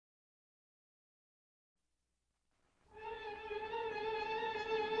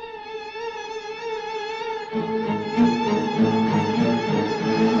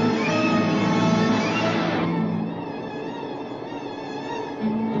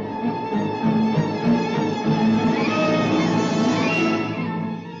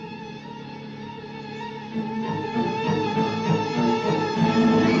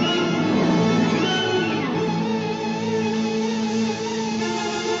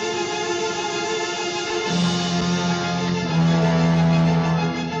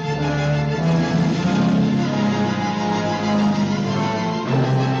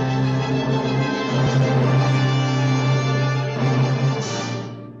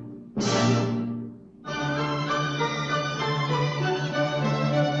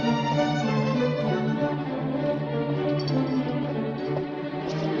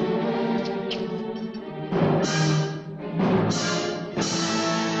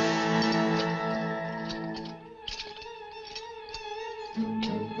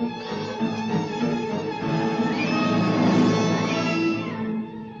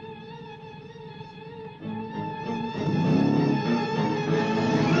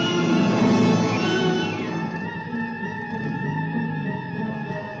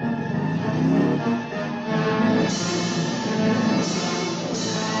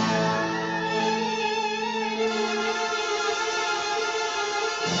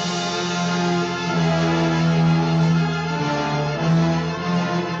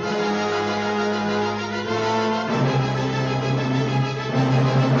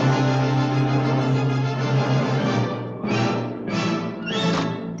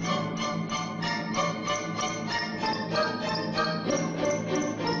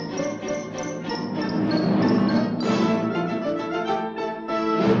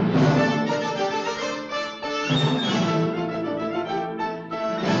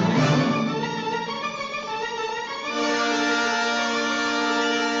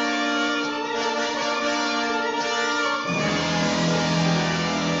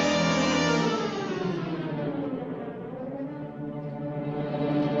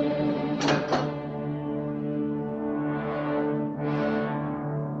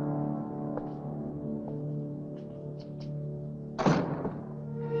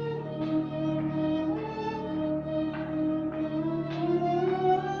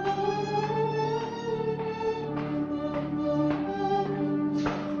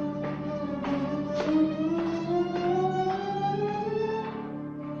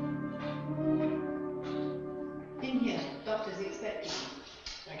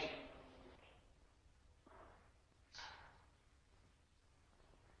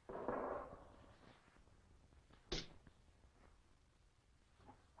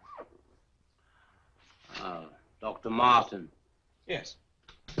Dr. Martin. Yes.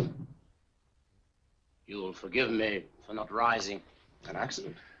 You'll forgive me for not rising. An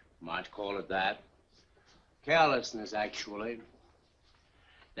accident? Might call it that. Carelessness, actually.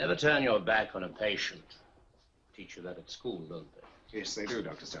 Never turn your back on a patient. Teach you that at school, don't they? Yes, they do,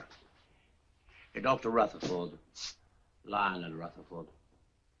 Dr. Starr. Hey, Dr. Rutherford. Lionel Rutherford.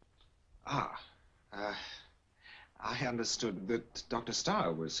 Ah. I understood that Dr.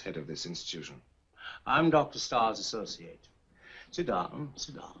 Starr was head of this institution. I'm Dr. Starr's associate. Sit down,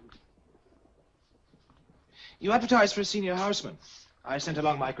 sit down. You advertised for a senior houseman. I sent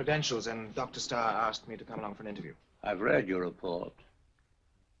along my credentials, and Dr. Starr asked me to come along for an interview. I've read your report,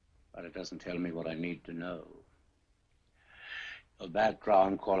 but it doesn't tell me what I need to know. Your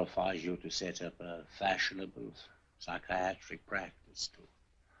background qualifies you to set up a fashionable psychiatric practice to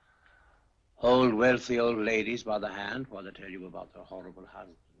hold wealthy old ladies by the hand while they tell you about their horrible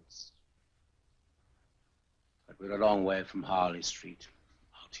husbands. But we're a long way from Harley Street,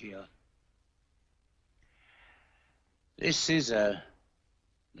 out here. This is an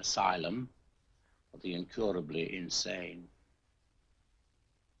asylum for the incurably insane.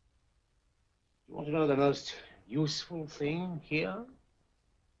 You want to know the most useful thing here?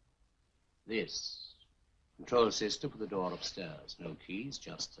 This control system for the door upstairs. No keys,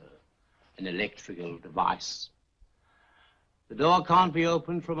 just an electrical device. The door can't be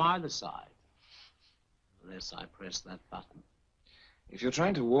opened from either side unless I press that button. If you're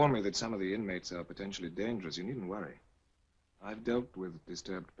trying to warn me that some of the inmates are potentially dangerous, you needn't worry. I've dealt with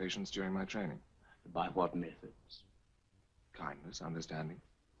disturbed patients during my training. By what methods? Kindness, understanding,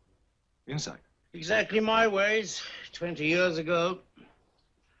 insight. Exactly my ways, 20 years ago.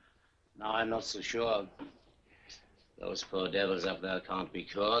 Now I'm not so sure. Those poor devils up there can't be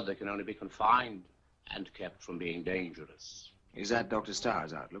cured. They can only be confined and kept from being dangerous. Is that Dr.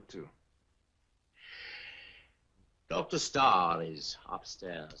 Starr's outlook, too? Dr. Starr is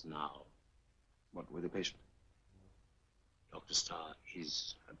upstairs now. What, with the patient? Dr. Starr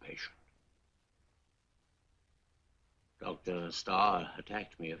is a patient. Dr. Starr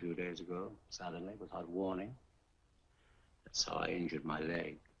attacked me a few days ago, suddenly, without warning. That's how I injured my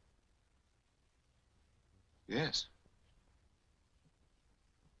leg. Yes.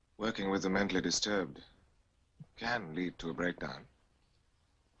 Working with the mentally disturbed can lead to a breakdown.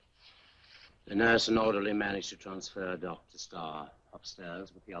 The nurse and orderly managed to transfer Dr. Starr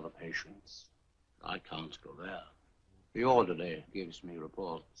upstairs with the other patients. I can't go there. The orderly gives me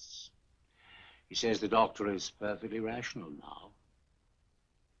reports. He says the doctor is perfectly rational now.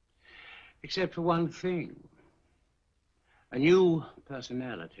 Except for one thing. A new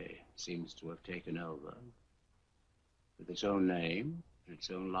personality seems to have taken over with its own name and its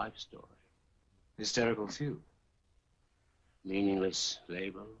own life story. Hysterical fugue. Meaningless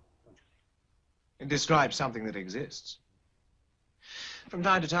label. It describes something that exists. From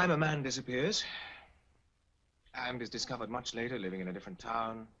time to time, a man disappears and is discovered much later living in a different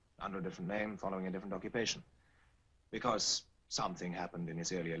town, under a different name, following a different occupation. Because something happened in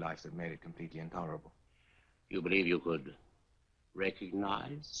his earlier life that made it completely intolerable. You believe you could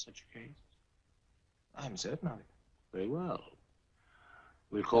recognize such a case? I'm certain of it. Very well.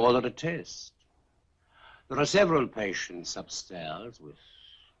 We'll call it a test. There are several patients upstairs with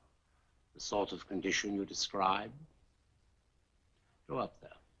the sort of condition you describe. Go up there.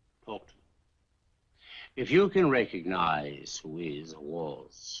 Talk to him. If you can recognize who is or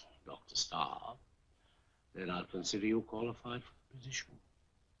was Dr. Starr, then I'll consider you qualified for the position.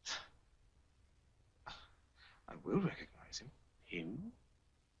 I will recognize him. Him?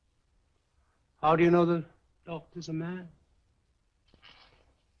 How do you know the doctor's a man?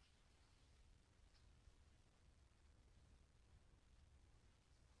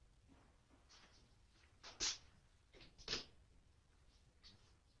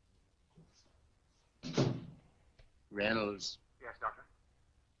 Reynolds. Yes, Doctor.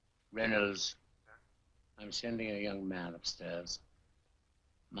 Reynolds. Yes. I'm sending a young man upstairs.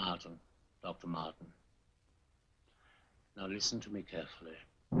 Martin. Dr. Martin. Now listen to me carefully.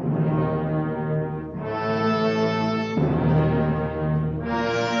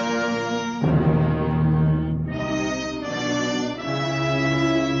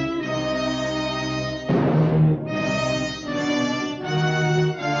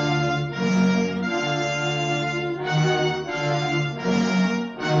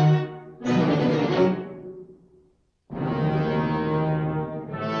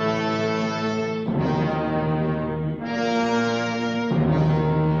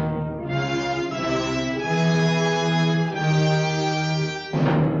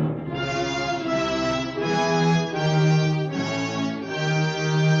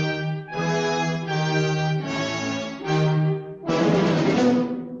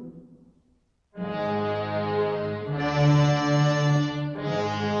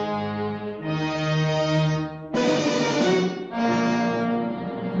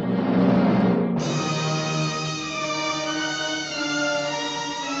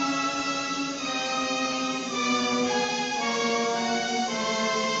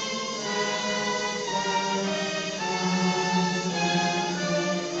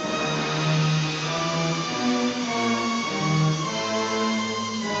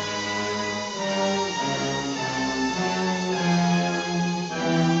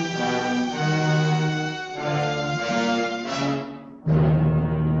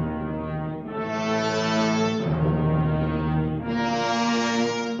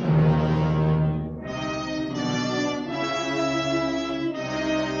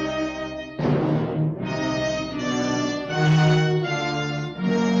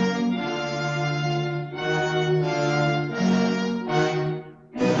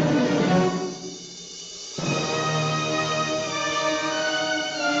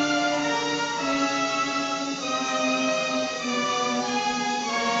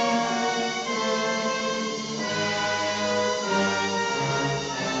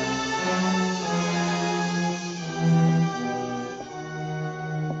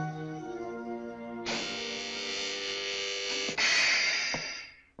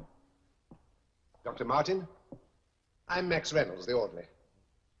 Dr. Martin, I'm Max Reynolds, the orderly.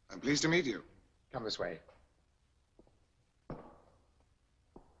 I'm pleased to meet you. Come this way.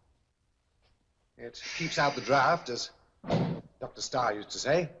 It keeps out the draft, as Dr. Starr used to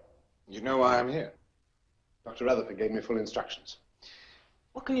say. You know why I'm here. Dr. Rutherford gave me full instructions.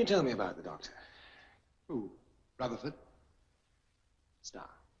 What can you tell me about the doctor? Who? Rutherford? Starr.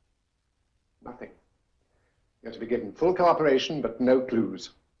 Nothing. You're to be given full cooperation, but no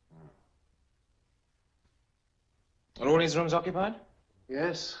clues. Are all his rooms occupied?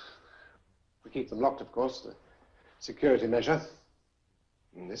 Yes. We keep them locked, of course, the security measure.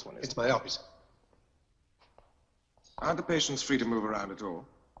 And this one is. It's my office. Aren't the patients free to move around at all?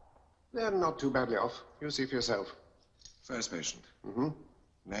 They're not too badly off. You'll see for yourself. First patient. Mm-hmm.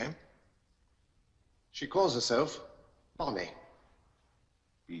 Name? She calls herself Bonnie.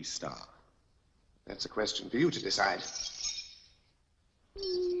 B. Starr. That's a question for you to decide.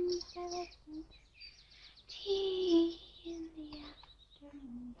 Tea in the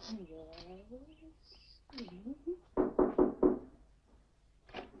afternoon, yes.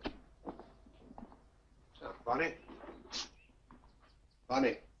 Oh, Bonnie.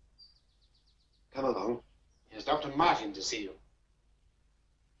 Bonnie. Come along. Here's Dr. Martin to see you.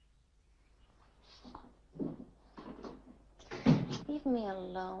 Leave me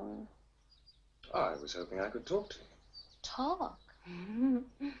alone. I was hoping I could talk to you. Talk?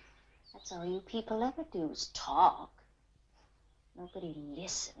 That's all you people ever do is talk. Nobody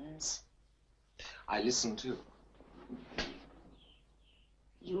listens. I listen too.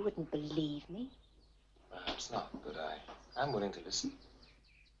 You wouldn't believe me. Perhaps not, but I'm willing to listen.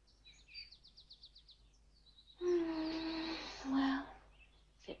 Well,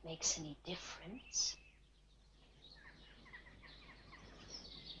 if it makes any difference.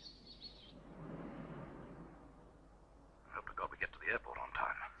 Hope to God we get to the airport on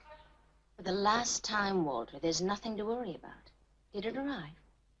time. For the last time, Walter, there's nothing to worry about. Did it arrive?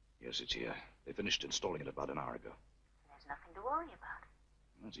 Yes, it's here. They finished installing it about an hour ago. There's nothing to worry about.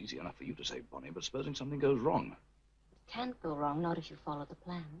 That's easy enough for you to say, Bonnie, but supposing something goes wrong? It can't go wrong, not if you follow the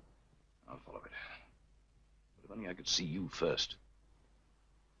plan. I'll follow it. But if only I could see you first.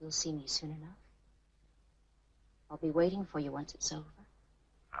 You'll see me soon enough. I'll be waiting for you once it's over.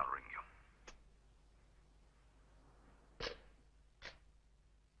 I'll ring you.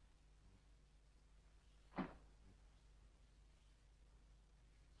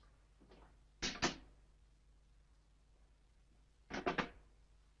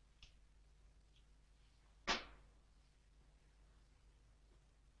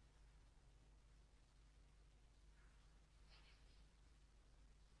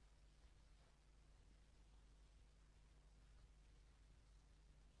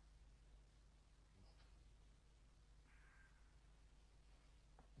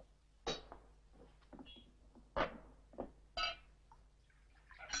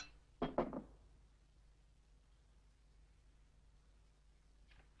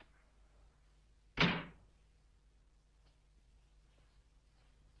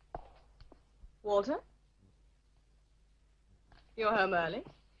 Walter? You're home early.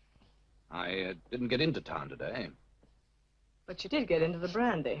 I didn't get into town today. But you did get into the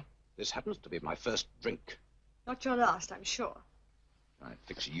brandy. This happens to be my first drink. Not your last, I'm sure. Can I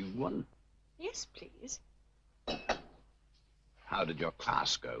fix you one? Yes, please. How did your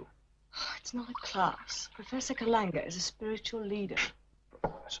class go? Oh, it's not a class. Professor Kalanga is a spiritual leader.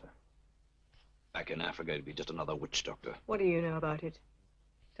 Professor. Back in Africa, it'd be just another witch doctor. What do you know about it?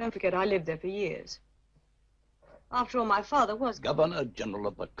 Don't forget, I lived there for years. After all, my father was Governor General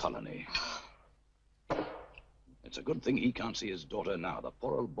of the colony. It's a good thing he can't see his daughter now. The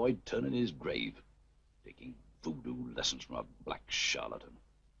poor old boy turning his grave, taking voodoo lessons from a black charlatan.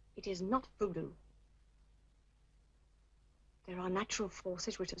 It is not voodoo. There are natural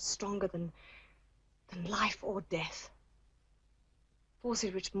forces which are stronger than life or death.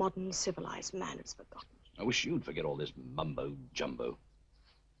 Forces which modern civilized man has forgotten. I wish you'd forget all this mumbo-jumbo.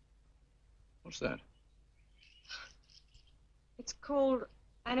 What's that? It's called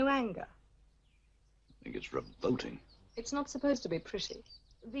Anuanga. I think it's revolting. It's not supposed to be pretty.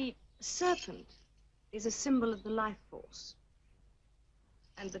 The serpent is a symbol of the life force.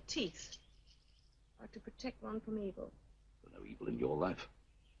 And the teeth are to protect one from evil. There's no evil in your life.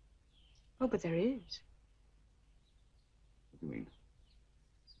 Oh, but there is. What do you mean?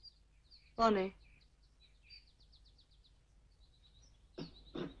 Bonnie.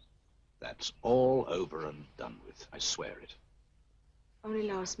 That's all over and done with. I swear it.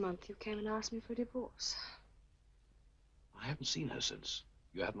 Only last month you came and asked me for a divorce. I haven't seen her since.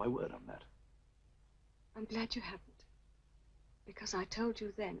 You have my word on that. I'm glad you haven't. Because I told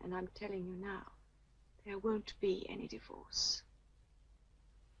you then, and I'm telling you now, there won't be any divorce.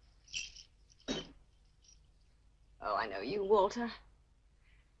 Oh, I know you, Walter.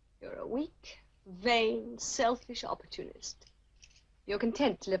 You're a weak, vain, selfish opportunist. You're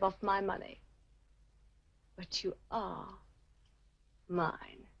content to live off my money. But you are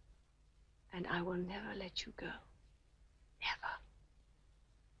mine. And I will never let you go.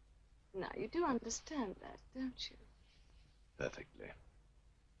 Never. Now, you do understand that, don't you? Perfectly.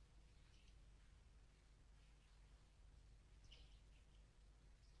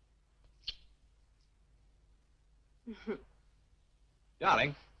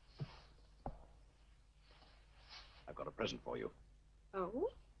 Darling. I've got a present for you. Oh?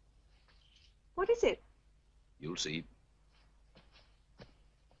 What is it? You'll see.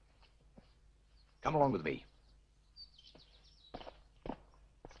 Come along with me.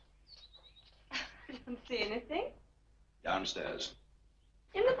 I don't see anything. Downstairs.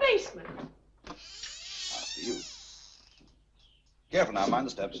 In the basement. After you. Careful now, mind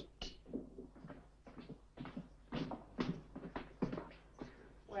the steps.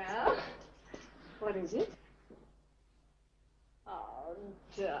 Well, what is it? Oh,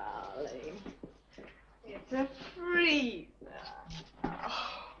 darling. It's a freezer.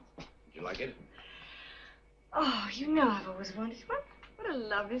 Oh. Did you like it? Oh, you know I've always wanted one. What a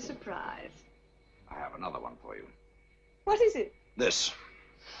lovely surprise. I have another one for you. What is it? This.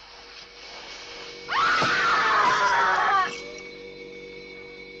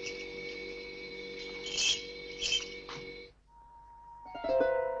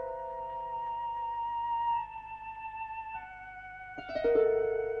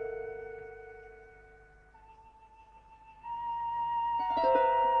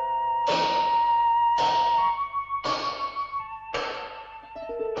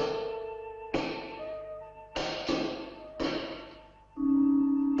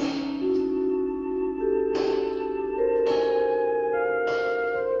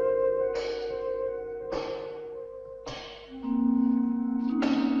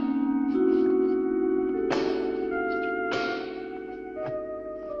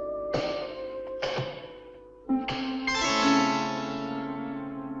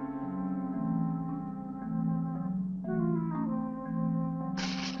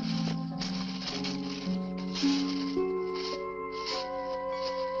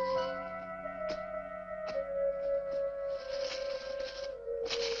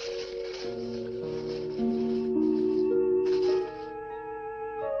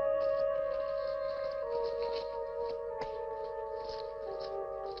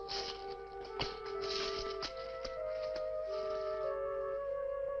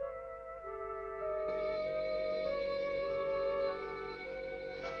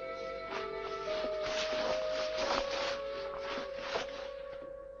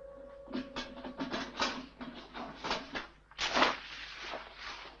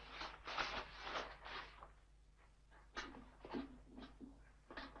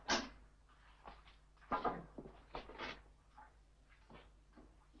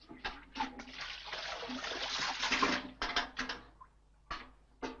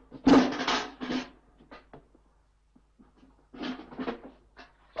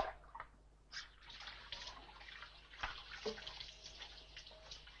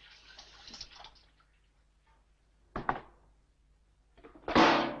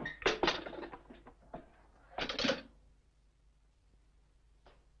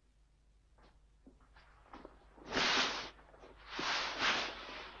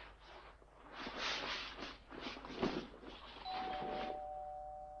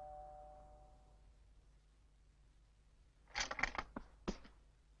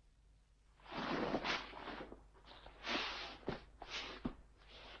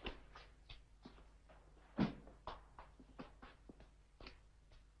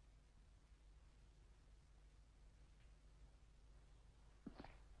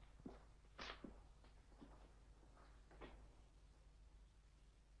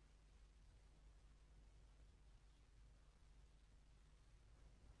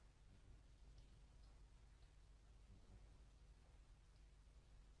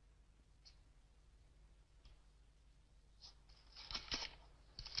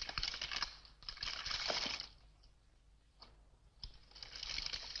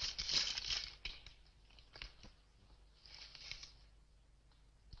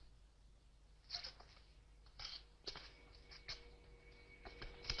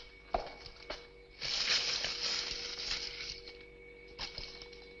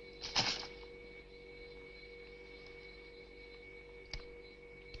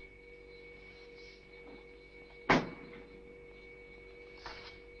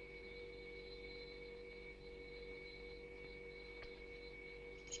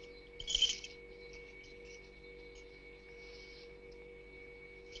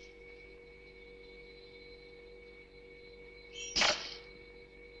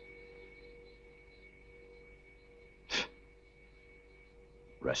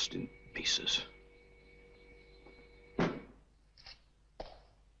 Rest in pieces.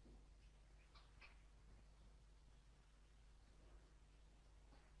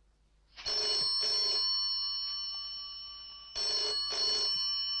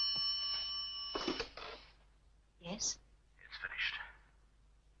 Yes? It's finished.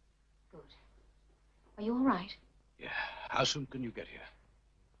 Good. Are you all right? Yeah. How soon can you get here?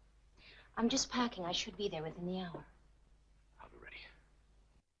 I'm just packing. I should be there within the hour. I'll be ready.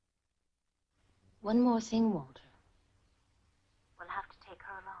 One more thing, Walter. We'll have to take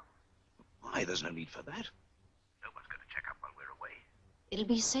her along. Why? There's no need for that. No one's going to check up while we're away. It'll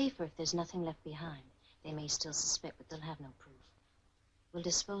be safer if there's nothing left behind. They may still suspect, but they'll have no proof. We'll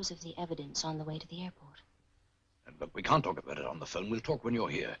dispose of the evidence on the way to the airport. And look, we can't talk about it on the phone. We'll talk when you're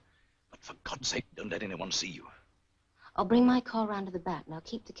here. But for God's sake, don't let anyone see you. I'll bring my car round to the back. Now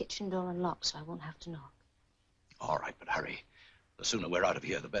keep the kitchen door unlocked so I won't have to knock. All right, but hurry. The sooner we're out of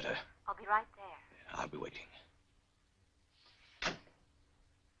here, the better. I'll be right there. Yeah, I'll be waiting.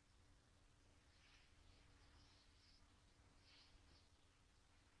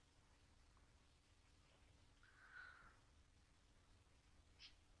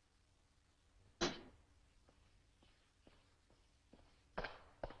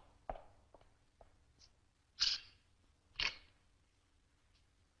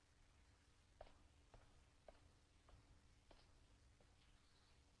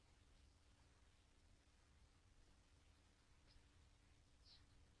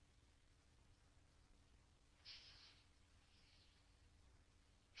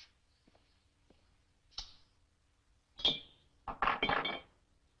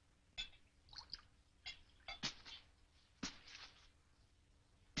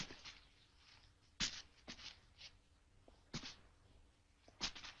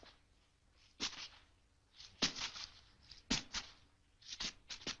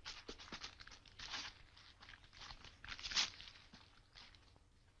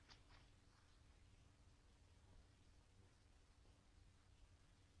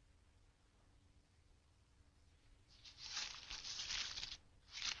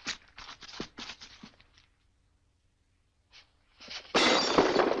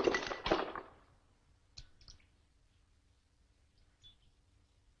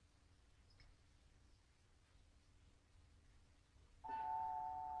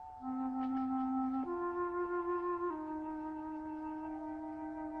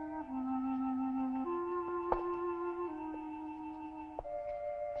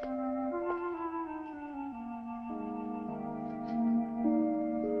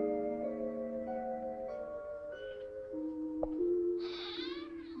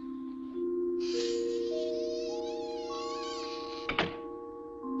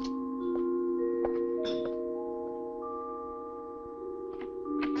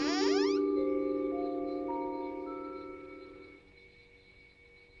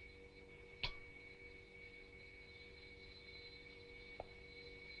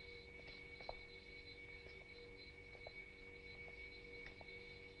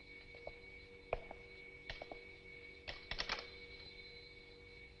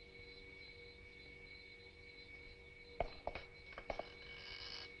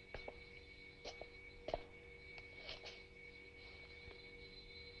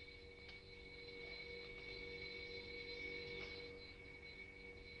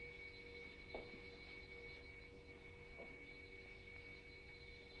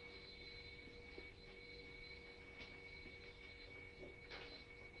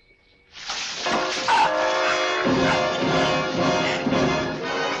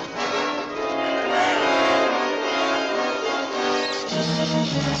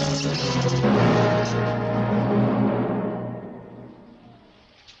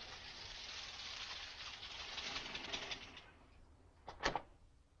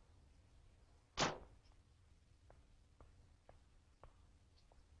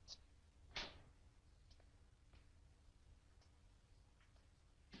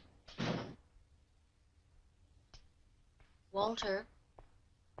 Walter.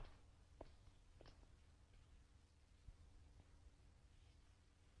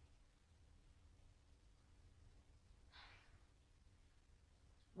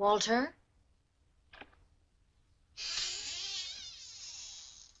 Walter?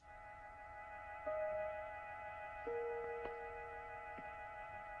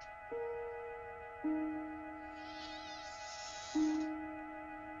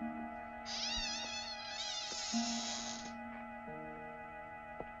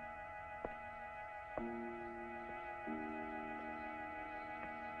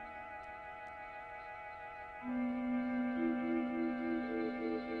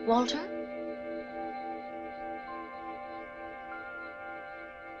 Walter?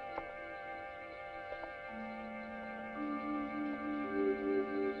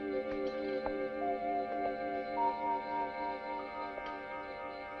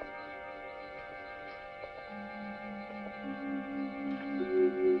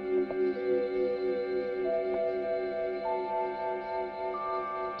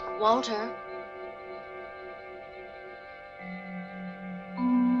 Walter?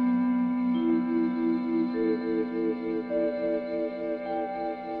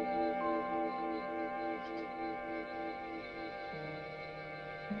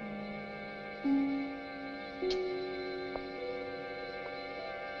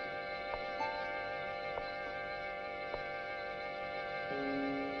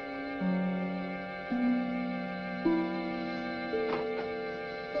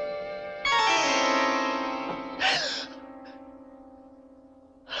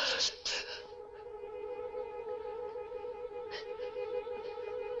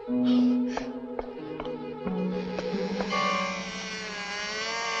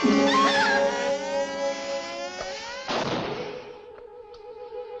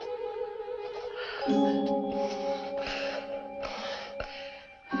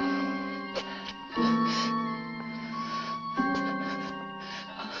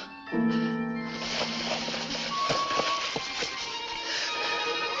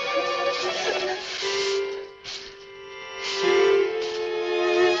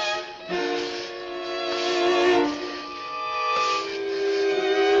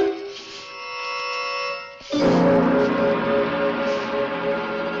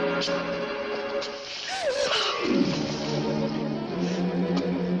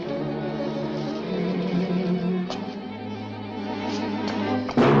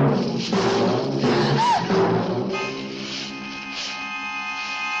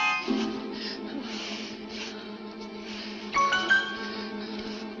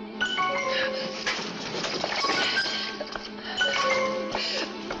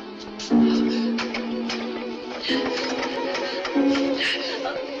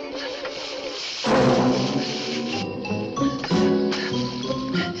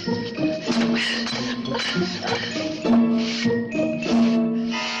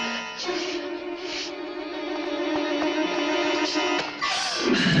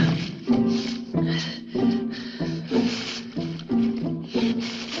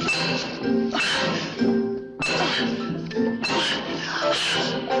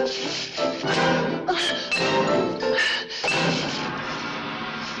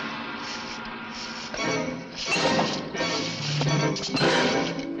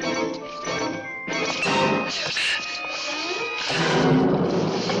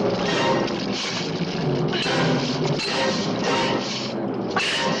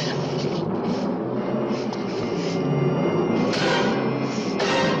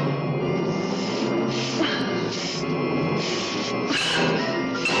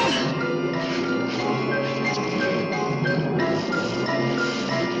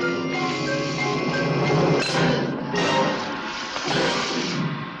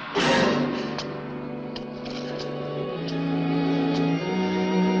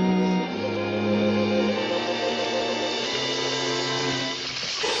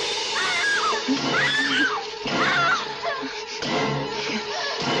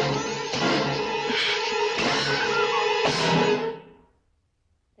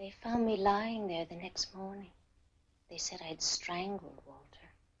 They found me lying there the next morning. They said I'd strangled Walter.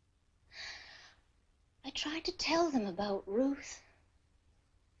 I tried to tell them about Ruth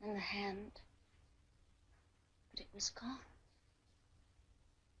and the hand, but it was gone.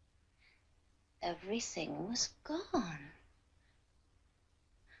 Everything was gone.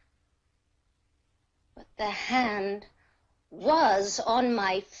 But the hand was on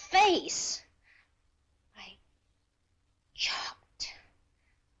my face. I chopped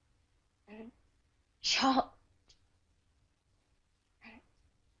and chopped and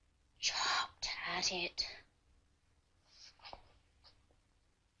chopped at it.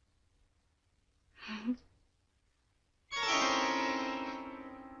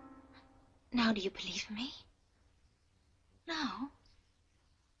 Now do you believe me? Now?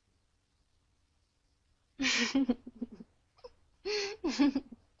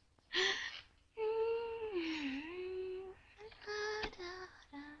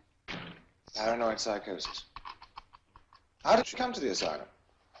 Paranoid psychosis. How did she come to the asylum?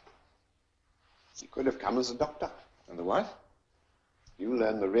 She could have come as a doctor. And the wife? You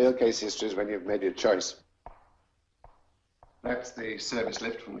learn the real case histories when you've made your choice. That's the service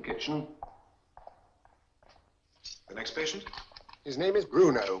lift from the kitchen. The next patient? His name is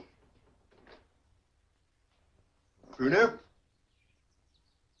Bruno. Bruno?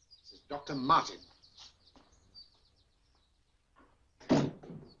 This is Dr. Martin.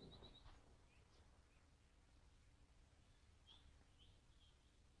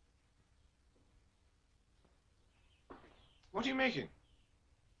 What are you making?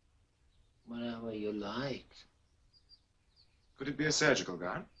 Whatever you like. Could it be a surgical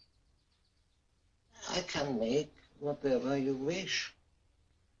gown? I can make whatever you wish.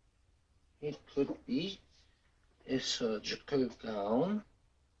 It could be a surgical gown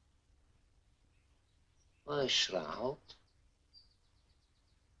or a shroud.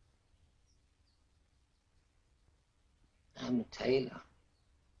 I'm a tailor.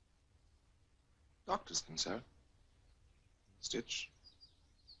 Doctors can sew. Stitch.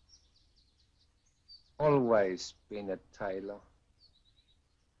 Always been a tailor.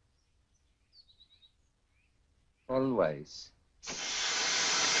 Always.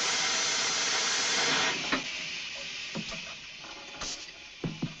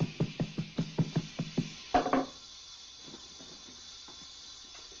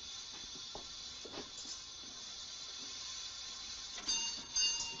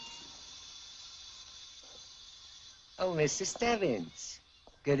 Oh, Mr. Stebbins.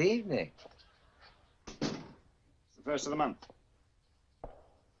 Good evening. It's the first of the month.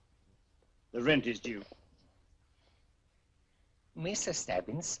 The rent is due. Mr.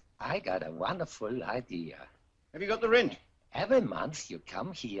 Stebbins, I got a wonderful idea. Have you got the rent? Every month you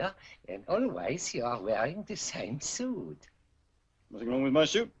come here and always you are wearing the same suit. Nothing wrong with my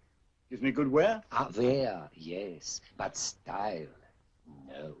suit. Gives me good wear. Ah, wear, yes, but style,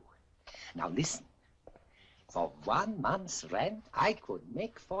 no. Now listen. For 1 month's rent, I could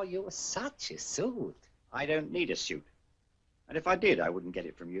make for you such a suit. I don't need a suit. And if I did, I wouldn't get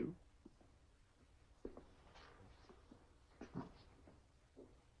it from you.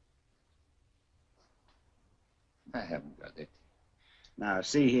 I haven't got it. Now,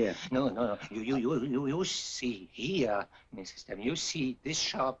 see here. No. You see here, Mrs. Stebbins, you see this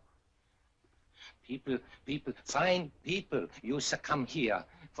shop. People, fine people used to come here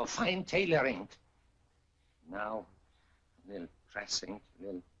for fine tailoring. Now, little pressing,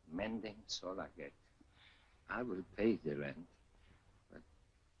 little mending, that's all I get. I will pay the rent, but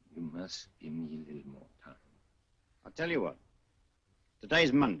you must give me a little more time. I'll tell you what.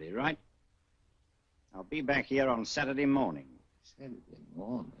 Today's Monday, right? I'll be back here on Saturday morning. Saturday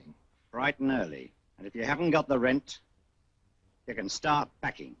morning? Bright and early. And if you haven't got the rent, you can start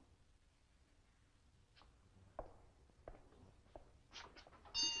packing.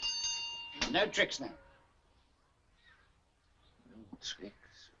 No tricks now. No tricks.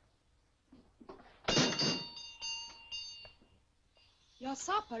 Your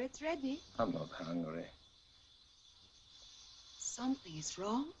supper, it's ready. I'm not hungry. Something is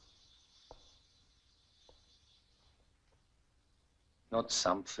wrong. Not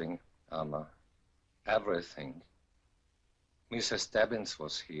something, Anna. Everything. Mr. Stebbins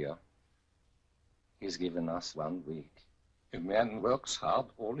was here. He's given us 1 week. A man works hard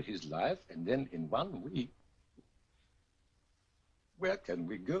all his life, and then in 1 week, where can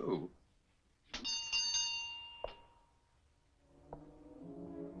we go?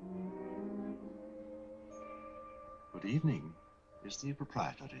 Good evening. Is the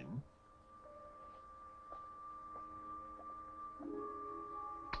proprietor in?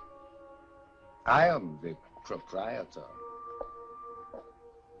 I am the proprietor.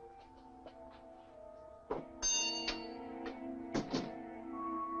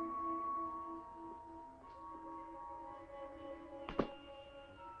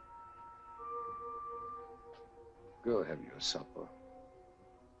 Go have your supper.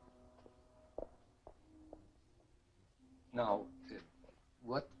 Now,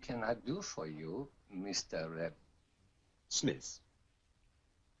 what can I do for you, Mr. Smith.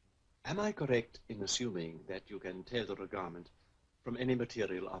 Am I correct in assuming that you can tailor a garment from any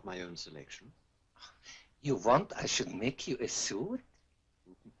material of my own selection? You want I should make you a suit?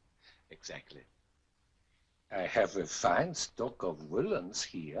 Exactly. I have a fine stock of woolens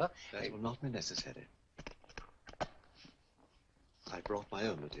here. That will not be necessary. I brought my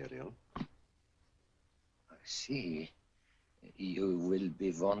own material. I see. You will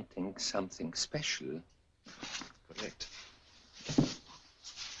be wanting something special. Correct.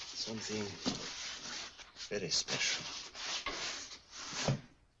 Something very special.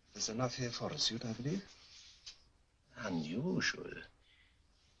 There's enough here for a suit, I believe. Unusual.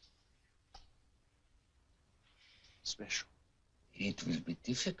 Special. It will be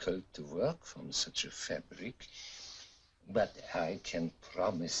difficult to work from such a fabric, but I can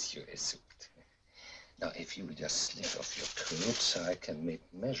promise you a suit. Now, if you will just slip off your coat so I can make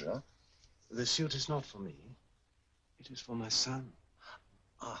measure. The suit is not for me. It is for my son.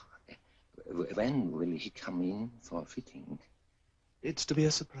 Ah, when will he come in for fitting? It's to be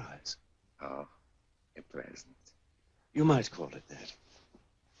a surprise. Ah, a present. You might call it that.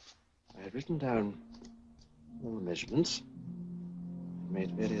 I have written down all the measurements,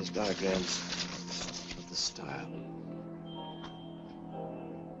 made various diagrams of the style.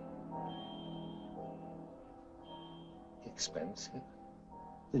 Expensive?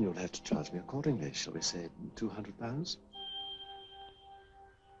 Then you'll have to charge me accordingly. Shall we say £200?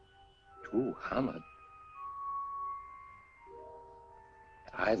 200?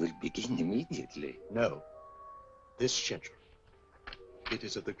 I will begin immediately. No. This schedule. It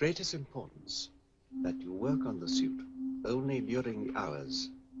is of the greatest importance that you work on the suit only during the hours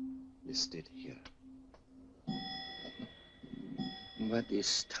listed here. But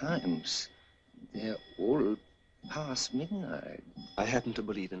these times, they're all past midnight. I happen to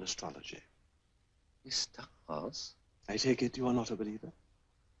believe in astrology. The stars? I take it you are not a believer?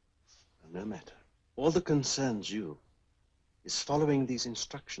 No matter. All that concerns you is following these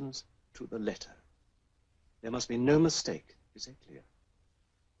instructions to the letter. There must be no mistake. Is that clear?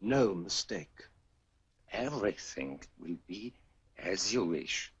 No mistake. Everything will be as you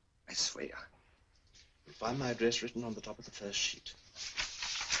wish, I swear. You'll find my address written on the top of the first sheet.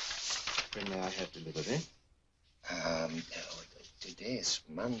 When may I have delivery? Today is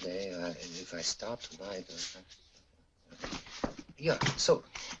Monday. If I start tonight... yeah, so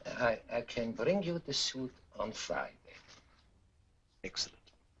I can bring you the suit on Friday. Excellent.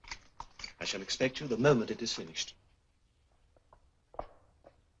 I shall expect you the moment it is finished.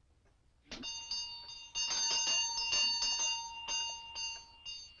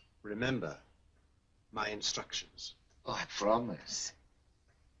 Remember my instructions. Oh, I promise.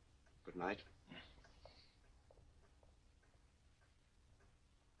 Good night.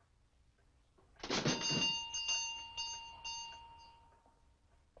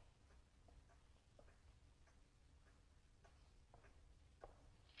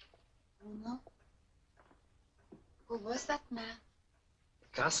 No. Who was that man?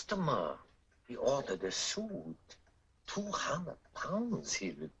 Customer. He ordered a suit. £200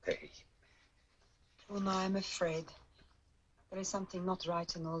 he will pay. Oh, no, I'm afraid. There is something not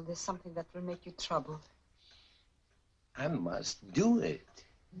right in all this, something that will make you troubled. I must do it.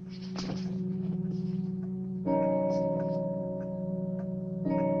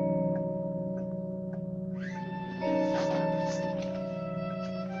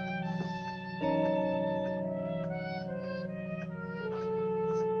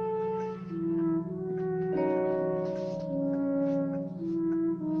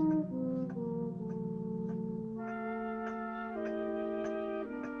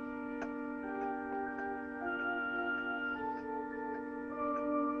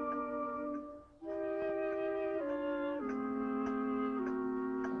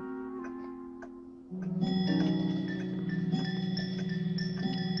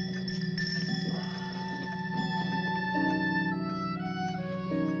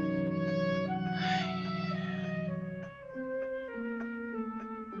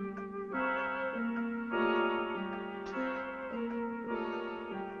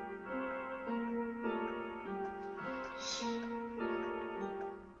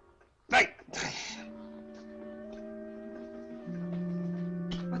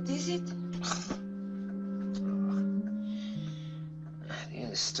 What is it? The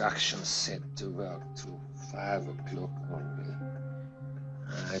instructions said to work till 5 o'clock only.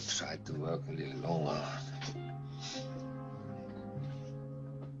 I tried to work a little longer.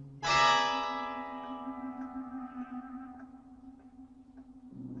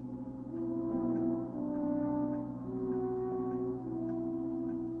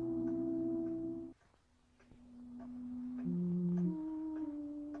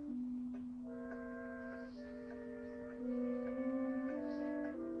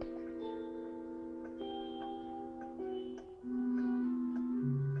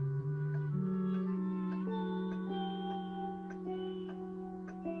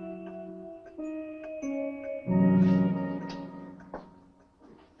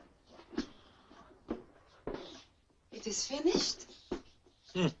 It is finished?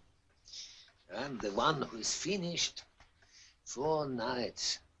 I'm the one who is finished. 4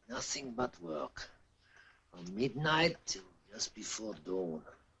 nights, nothing but work. From midnight to just before dawn.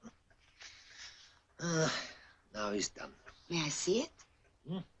 Now it's done. May I see it?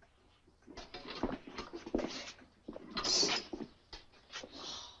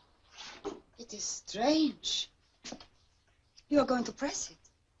 It is strange. You are going to press it?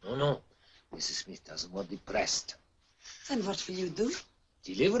 No. Mrs. Smith doesn't want it pressed. Then what will you do?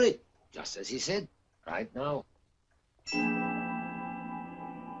 Deliver it, just as he said, right now.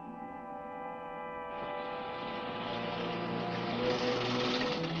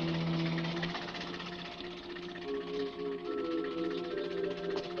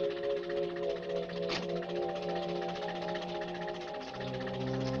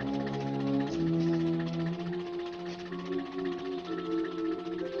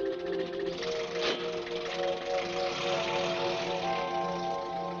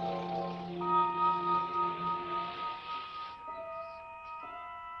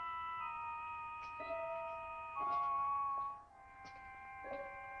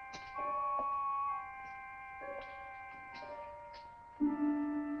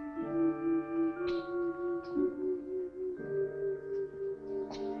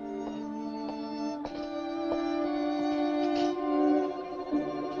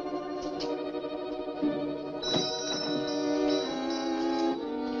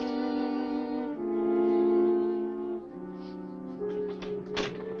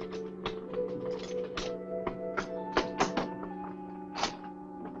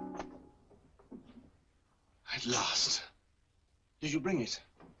 At last. Did you bring it?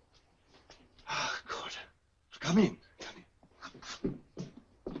 Ah, good. Come in. Come in.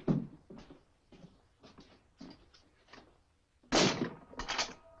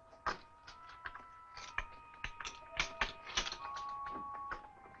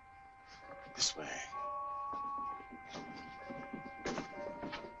 This way.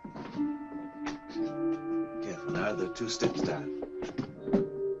 Careful now, there are 2 steps down.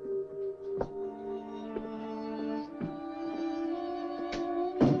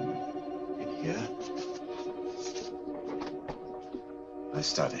 My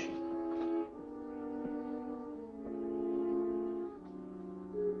study.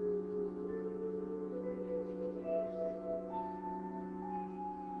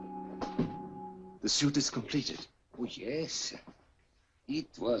 The suit is completed. Oh, yes.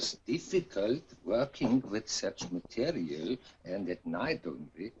 It was difficult working with such material, and at night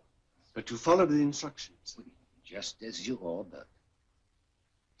only. But you followed the instructions. Just as you ordered.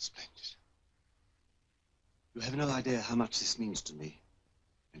 Splendid. You have no idea how much this means to me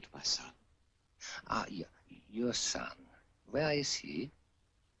and to my son. Ah, yeah, your son. Where is he?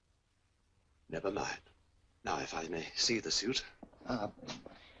 Never mind. Now, if I may see the suit. Oh,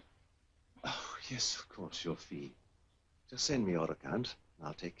 yes, of course, your fee. Just send me your account, and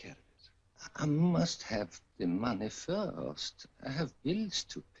I'll take care of it. I must have the money first. I have bills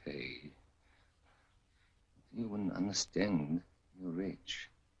to pay. You wouldn't understand. You're rich.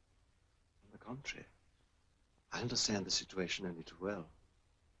 On the contrary. I understand the situation only too well.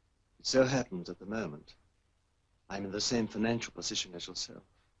 It so happens at the moment I'm in the same financial position as yourself.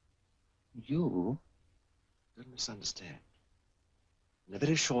 You? Don't misunderstand. In a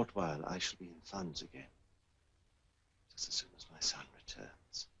very short while, I shall be in funds again. Just as soon as my son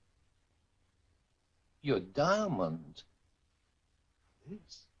returns. Your diamond?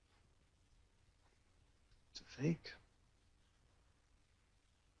 Yes. It's a fake.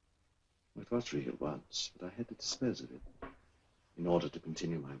 It was real once, but I had to dispose of it in order to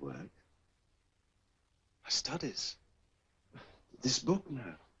continue my work. My studies. This book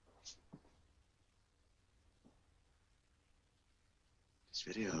now. It's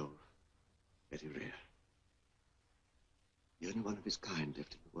very old, very rare. The only one of its kind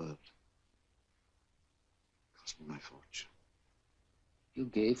left in the world. It cost me my fortune. You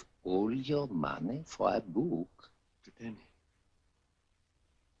gave all your money for a book? A penny.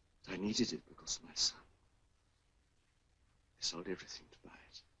 I needed it because of my son. I sold everything to buy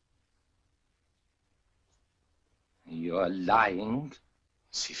it. You're lying.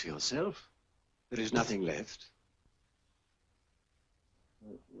 See for yourself. There is nothing left.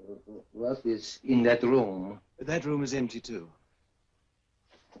 What is in that room? That room is empty, too.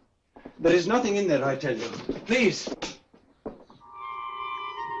 There is nothing in there, I tell you. Please.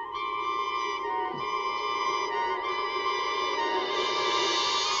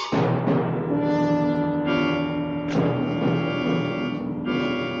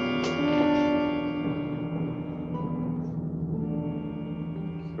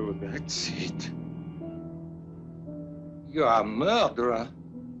 That's it. You are a murderer.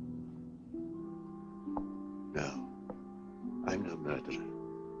 No, I'm no murderer.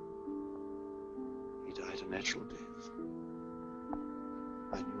 He died a natural death.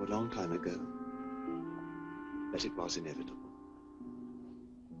 I knew a long time ago that it was inevitable.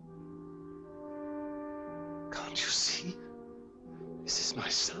 Can't you see? This is my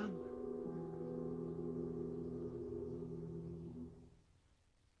son.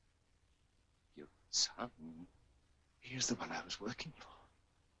 is the one I was working for,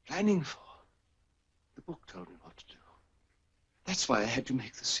 planning for. The book told me what to do. That's why I had to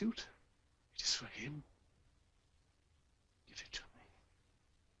make the suit. It is for him. Give it to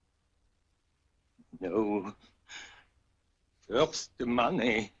me. No. First the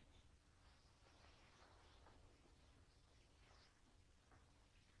money.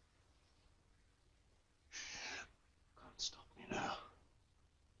 Can't stop me now.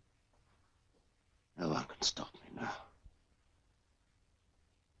 No one can stop me now.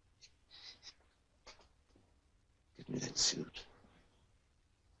 Give me that suit.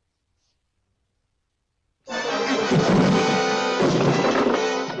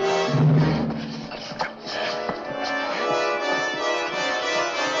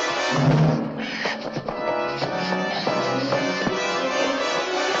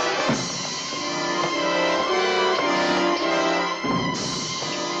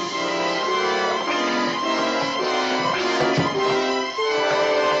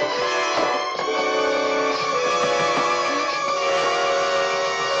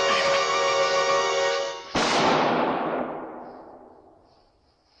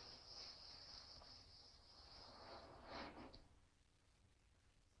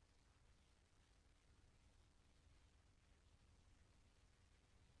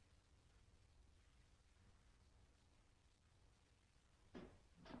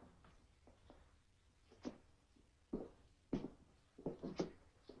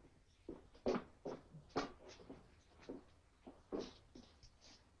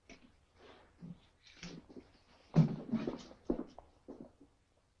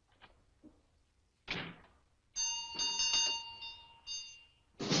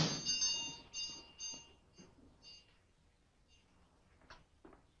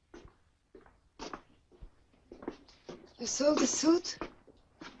 You sold the suit?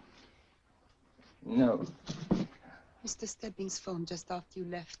 No. Mr. Stebbings phoned just after you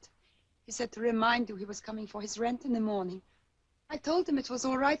left. He said to remind you he was coming for his rent in the morning. I told him it was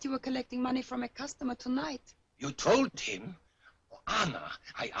all right you were collecting money from a customer tonight. You told him? Oh, Anna,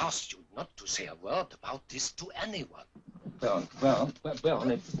 I asked you not to say a word about this to anyone. Burn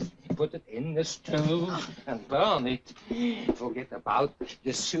it. Put it in the stove and burn it. Forget about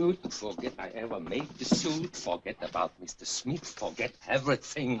the suit. Forget I ever made the suit. Forget about Mr. Smith. Forget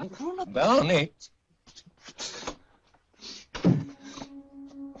everything. Burn it.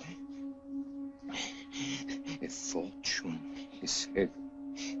 A fortune is heavy.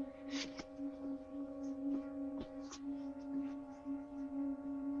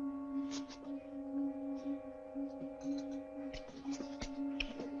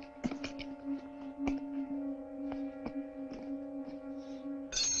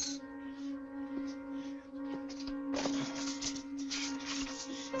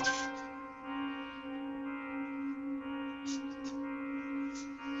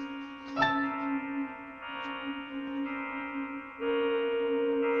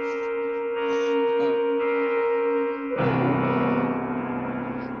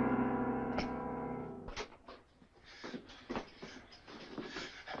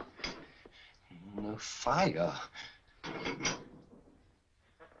 Fire.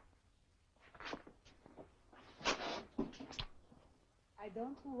 I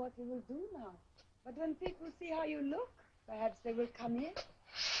don't know what we will do now. But when people see how you look, perhaps they will come in.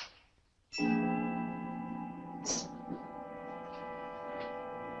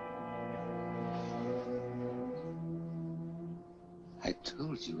 I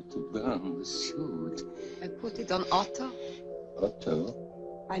told you to burn the suit. I put it on Otto.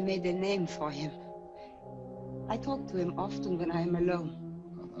 Otto? I made a name for him. I talk to him often when I am alone.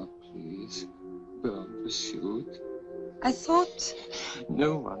 Anna, please, burn the suit. I thought...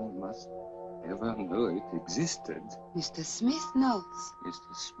 No one must ever know it existed. Mr. Smith knows.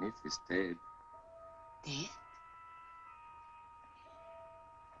 Mr. Smith is dead. Dead?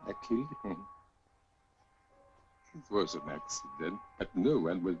 I killed him. It was an accident, but no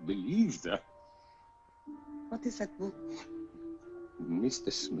one will believe that. What is that book?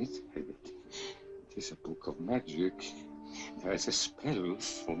 Mr. Smith had it. It is a book of magic. There is a spell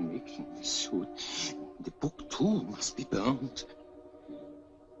for making the suit. The book, too, must be burned.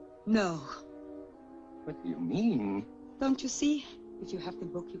 No. What do you mean? Don't you see? If you have the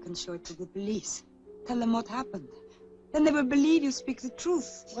book, you can show it to the police. Tell them what happened. Then they will believe you speak the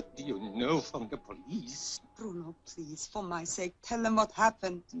truth. What do you know from the police? Bruno, please, for my sake, tell them what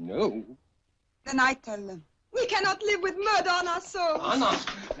happened. No. Then I tell them. We cannot live with murder on our souls. Anna,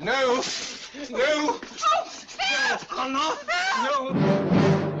 no! No! Oh, help! Anna, help! no!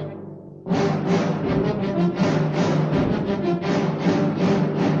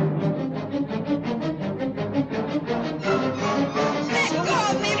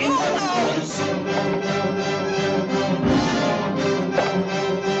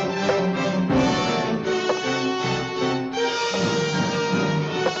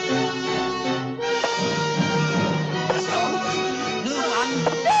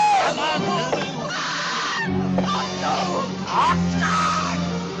 You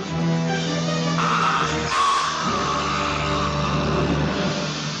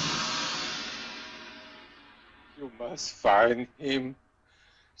must find him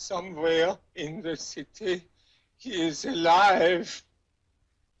somewhere in the city. He is alive.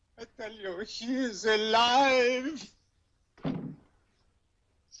 I tell you, he is alive.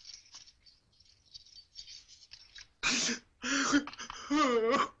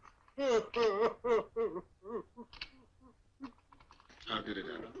 How did it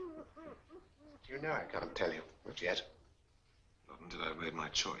happen? You know I can't tell you. Not yet. Not until I've made my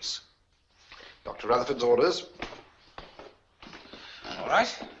choice. Dr. Rutherford's orders. All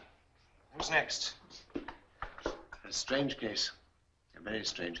right. Who's next? A strange case. A very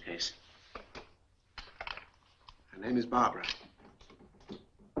strange case. Her name is Barbara.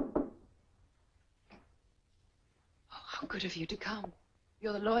 Oh, how good of you to come.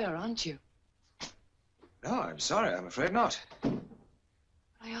 You're the lawyer, aren't you? No, I'm sorry. I'm afraid not.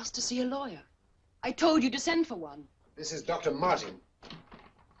 I asked to see a lawyer. I told you to send for one. This is Dr. Martin.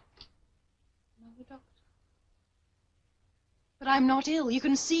 Another doctor. But I'm not ill. You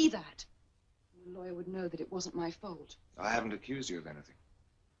can see that. The lawyer would know that it wasn't my fault. I haven't accused you of anything.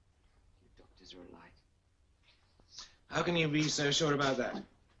 You doctors are alike. How can you be so sure about that?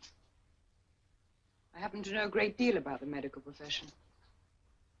 I happen to know a great deal about the medical profession.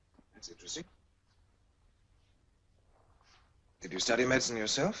 That's interesting. Did you study medicine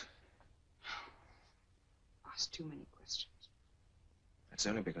yourself? Asked too many questions. That's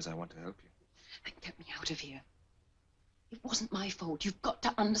only because I want to help you. Then get me out of here. It wasn't my fault. You've got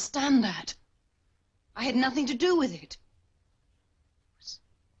to understand that. I had nothing to do with it. It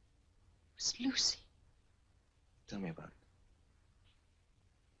was Lucy. Tell me about it.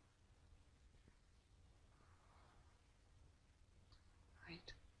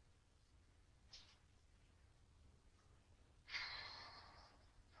 Right.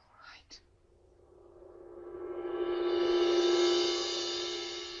 All right.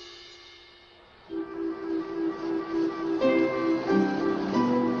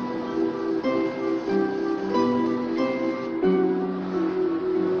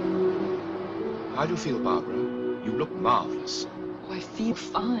 How do you feel, Barbara? You look marvelous. Oh, I feel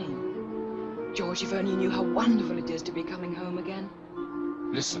fine. George, if only you knew how wonderful it is to be coming home again.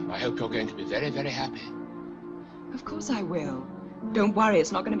 Listen, I hope you're going to be very, very happy. Of course I will. Don't worry,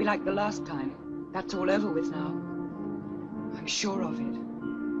 it's not going to be like the last time. That's all over with now. I'm sure of it.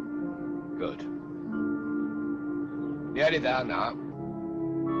 Good. Nearly there now.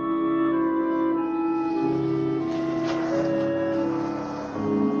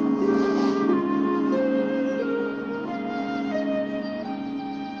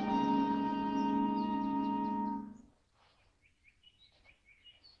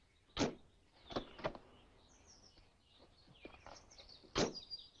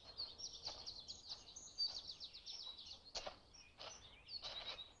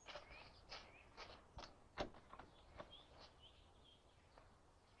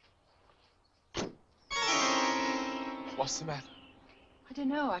 What's the matter? I don't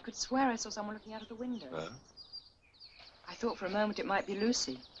know. I could swear I saw someone looking out of the window. I thought for a moment it might be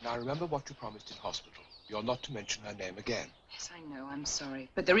Lucy. Now remember what you promised in hospital. You're not to mention her name again. Yes, I know. I'm sorry.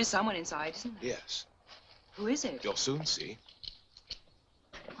 But there is someone inside, isn't there? Yes. Who is it? You'll soon see.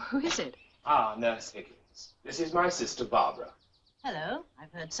 Who is it? Ah, Nurse Higgins. This is my sister, Barbara. Hello.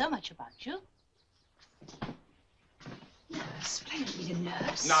 I've heard so much about you. Nurse. Play with me, a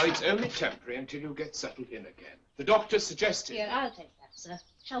nurse. Now, it's only temporary until you get settled in again. The doctor suggested... Here, I'll take that, sir.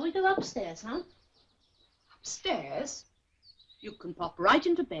 Shall we go upstairs, huh? Upstairs? You can pop right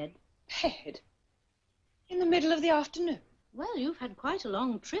into bed. Bed? In the middle of the afternoon? Well, you've had quite a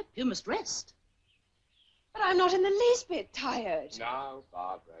long trip. You must rest. But I'm not in the least bit tired. Now,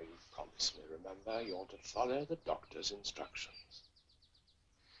 Barbara, you promised me, remember? You're to follow the doctor's instructions.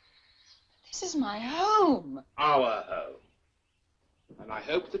 This is my home. Our home. And I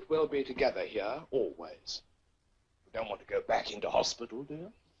hope that we'll be together here always. You don't want to go back into hospital, do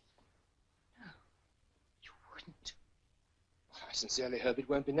you? No, you wouldn't. I sincerely hope it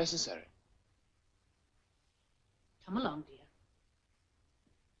won't be necessary. Come along, dear.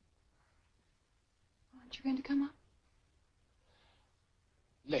 Aren't you going to come up?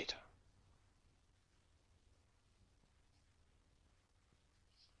 Later.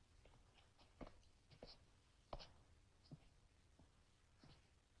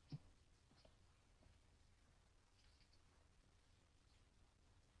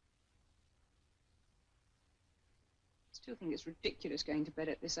 I still think it's ridiculous going to bed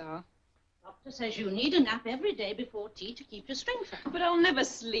at this hour. Doctor says you need a nap every day before tea to keep your strength up. But I'll never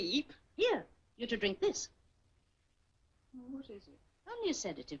sleep. Here, you're to drink this. What is it? Only a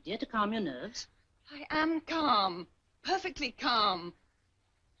sedative, dear, to calm your nerves. I am calm. Perfectly calm.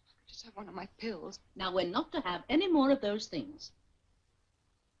 I just have one of my pills. Now, we're not to have any more of those things.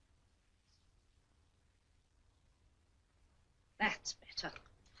 That's better.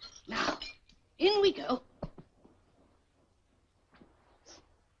 Now, in we go.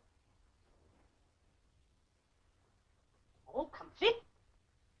 All comfy.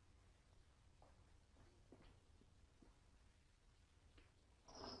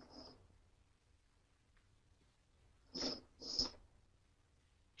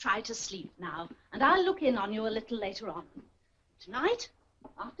 Try to sleep now, and I'll look in on you a little later on. Tonight,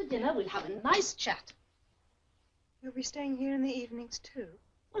 after dinner, we'll have a nice chat. You'll be staying here in the evenings, too?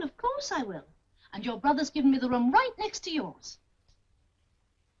 Well, of course I will. And your brother's given me the room right next to yours.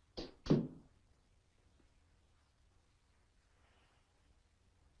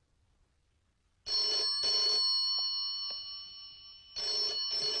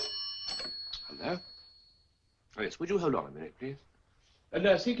 Hello? Oh, yes, would you hold on a minute, please?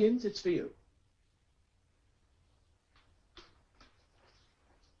 Nurse Higgins, it's for you.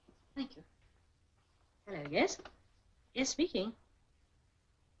 Thank you. Hello, yes? Yes, speaking.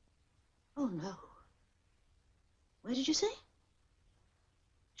 Oh, no. Where did you say?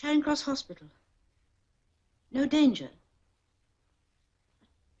 Charing Cross Hospital. No danger.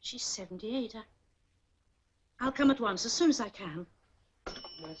 She's 78. I'll come at once, as soon as I can.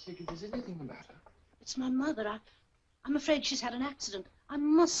 Nurse Higgins, is anything the matter? It's my mother. I'm afraid she's had an accident. I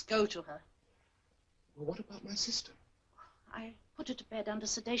must go to her. Well, what about my sister? I put her to bed under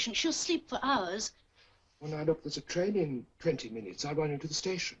sedation. She'll sleep for hours. Well, now, look, there's a train in 20 minutes. I'll run into the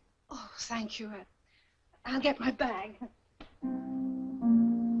station. Oh, thank you. I'll get my bag.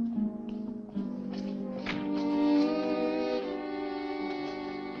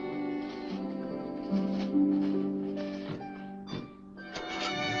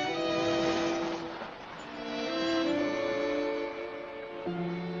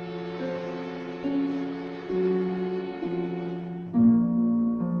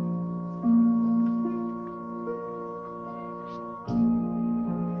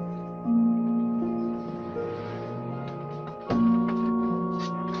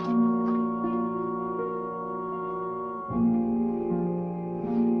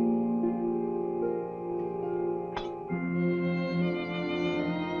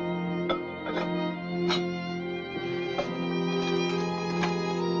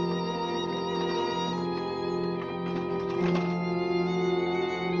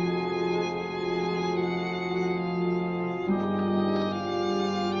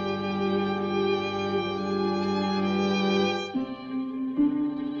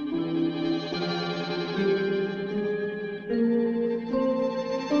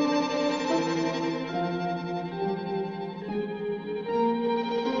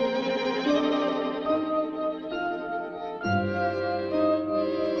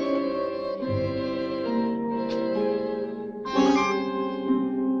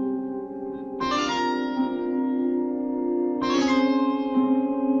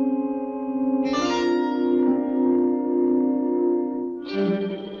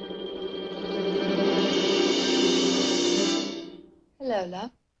 Hello,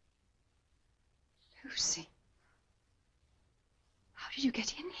 love. Lucy. How did you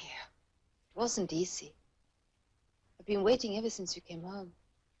get in here? It wasn't easy. I've been waiting ever since you came home.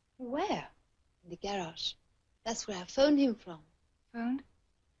 Where? In the garage. That's where I phoned him from. Phoned?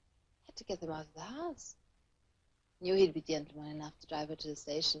 Had to get them out of the house. Knew he'd be gentleman enough to drive her to the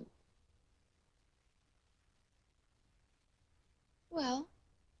station. Well,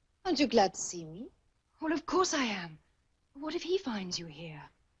 aren't you glad to see me? Well, of course I am. What if he finds you here?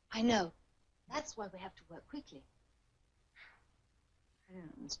 I know. That's why we have to work quickly. I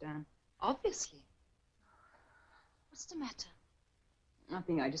don't understand. Obviously. What's the matter?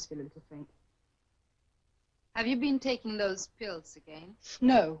 Nothing, I just feel a little faint. Have you been taking those pills again?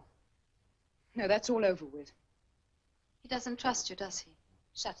 No. No, that's all over with. He doesn't trust you, does he?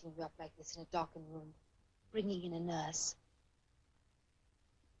 Shutting you up like this in a darkened room. Bringing in a nurse.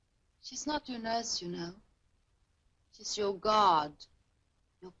 She's not your nurse, you know. She's your guard.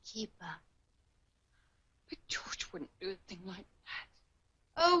 Your keeper. But George wouldn't do a thing like that.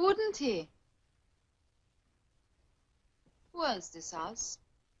 Oh, wouldn't he? Who owns this house?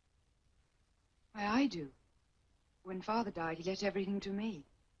 Why, I do. When Father died, he left everything to me.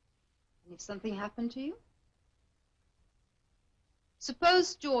 And if something happened to you?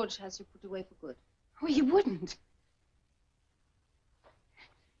 Suppose George has you put away for good. Oh, he wouldn't.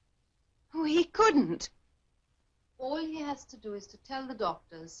 Oh, he couldn't. All he has to do is to tell the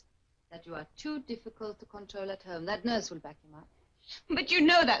doctors That you are too difficult to control at home. That nurse will back him up. But you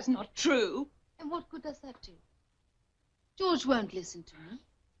know that's not true. And what good does that do? George won't listen to me.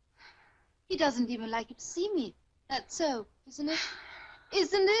 He doesn't even like you to see me. That's so, isn't it?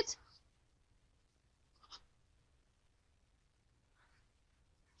 Isn't it?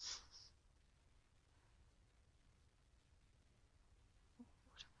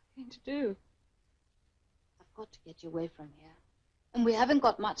 What am I going to do? I've got to get you away from here. And we haven't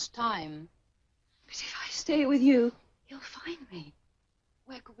got much time. But if I stay with you, you'll find me.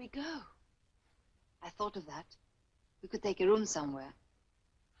 Where could we go? I thought of that. We could take a room somewhere.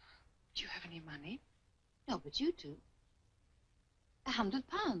 Do you have any money? No, but you do. £100.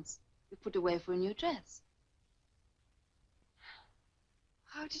 We put away for a new dress.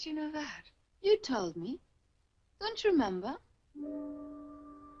 How did you know that? You told me. Don't you remember?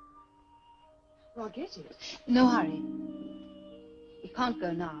 Well, I'll get it. No hurry. We can't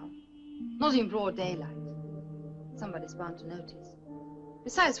go now. Not in broad daylight. Somebody's bound to notice.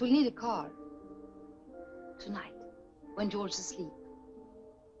 Besides, we'll need a car. Tonight, when George's asleep.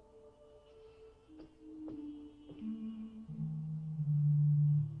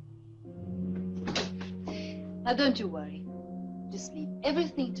 Now, don't you worry. Just leave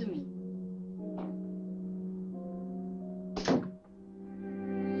everything to me.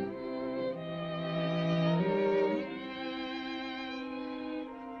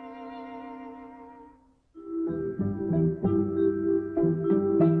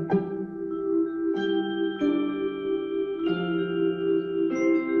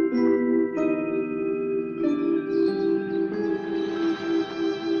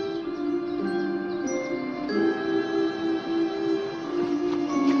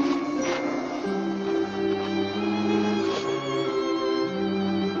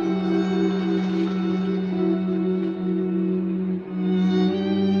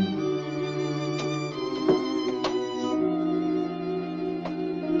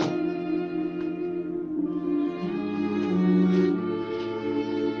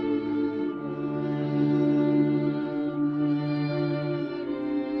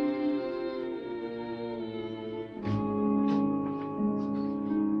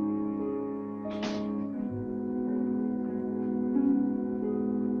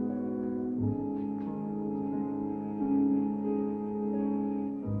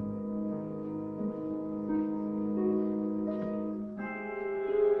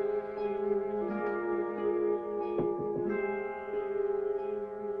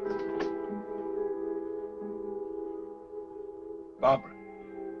 Barbara.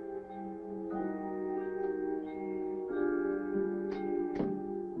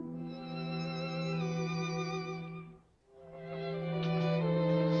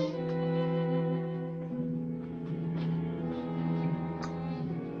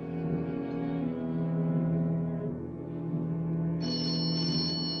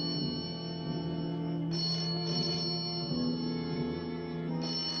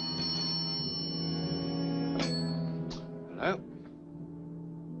 Hello?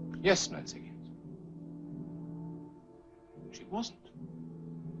 Yes, Nancy Higgins. She wasn't.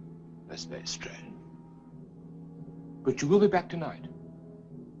 That's very strange. But you will be back tonight.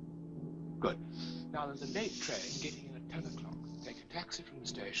 Good. Now, there's a late train getting in at 10 o'clock. Take a taxi from the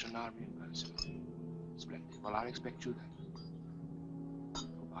station and I'll reimburse you. Splendid. Well, I'll expect you then.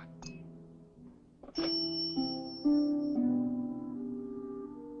 Goodbye.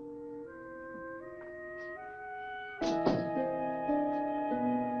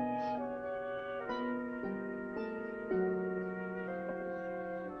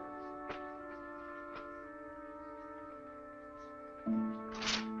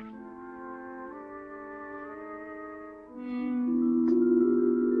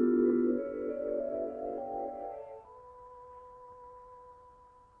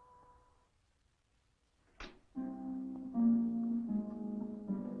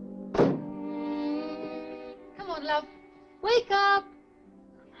 Love, wake up!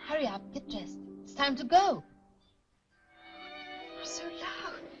 Hurry up, get dressed. It's time to go. You're so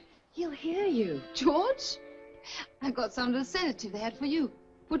loud. He'll hear you. George? I got some of the sedative they had for you.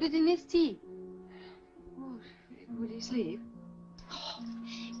 Put it in his tea. Oh, would he sleep? Oh,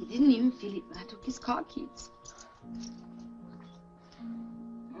 he didn't even feel it when I took his car keys.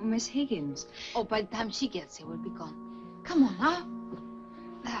 Oh, Miss Higgins. Oh, by the time she gets here, we'll be gone. Come on, now.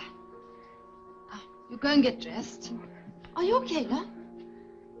 There. You go and get dressed. Are you okay, love?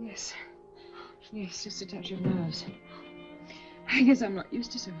 Yes. Yes, just a touch of nerves. I guess I'm not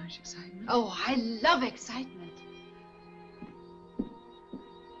used to so much excitement. Oh, I love excitement.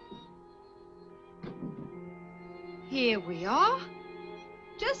 Here we are.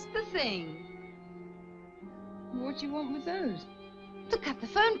 Just the thing. What do you want with those? To cut the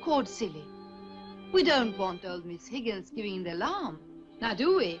phone cord, silly. We don't want old Miss Higgins giving the alarm. Now,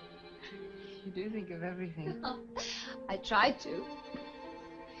 do we? You do think of everything. I try to.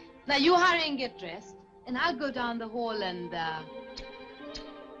 Now, you hurry and get dressed, and I'll go down the hall and,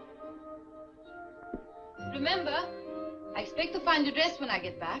 Remember, I expect to find you dressed when I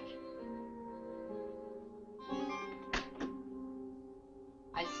get back.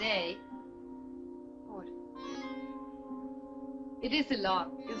 I say. What? It is a lot,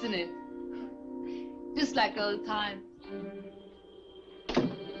 isn't it? Just like old times.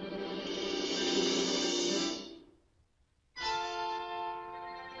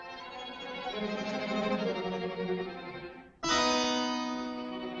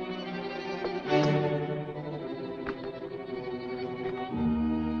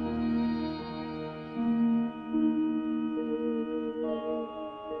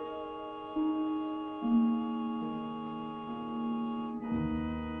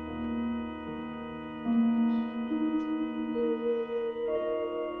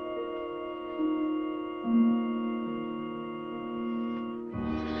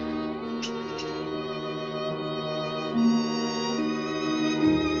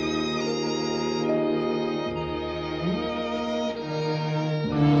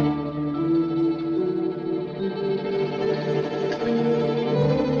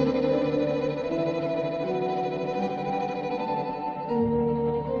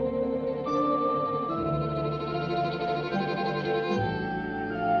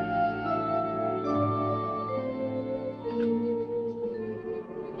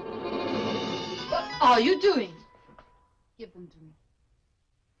 What are you doing? Give them to me.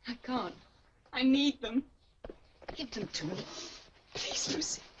 I can't. I need them. Give them to me. Please,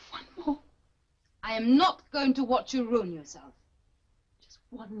 Lucy, one more. I am not going to watch you ruin yourself. Just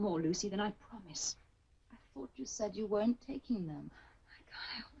one more, Lucy, then I promise. I thought you said you weren't taking them. I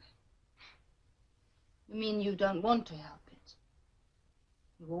can't help it. You mean you don't want to help it?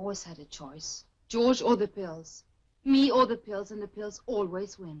 You've always had a choice. George or the pills. Me or the pills, and the pills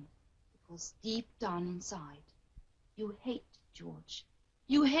always win. Because deep down inside, you hate George.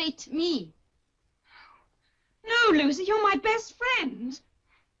 You hate me. No, Lucy, you're my best friend.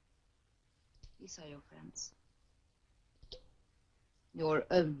 These are your friends. Your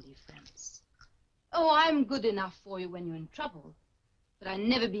only friends. Oh, I'm good enough for you when you're in trouble. But I've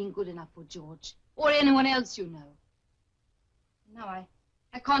never been good enough for George. Or anyone else you know. Now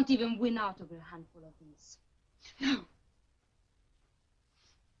I can't even win out over a handful of these. No.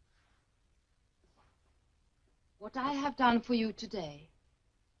 What I have done for you today,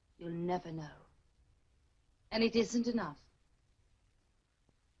 you'll never know. And it isn't enough.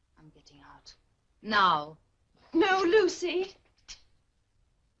 I'm getting out. Now. No, Lucy.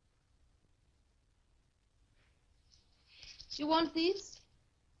 You want these?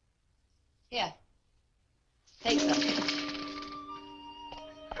 Here. Take them.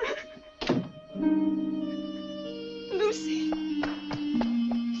 Lucy.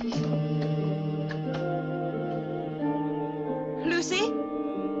 Lucy?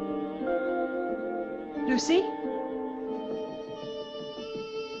 Lucy?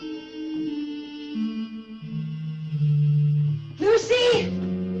 Lucy!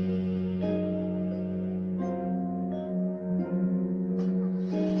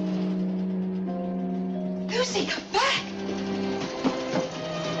 Lucy, come back!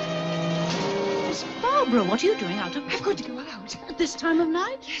 Miss Barbara, what are you doing out of... I've got to go out. At this time of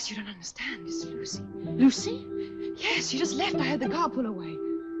night? Yes, you don't understand. It's Lucy. Lucy? Yes, she just left. I heard the car pull away.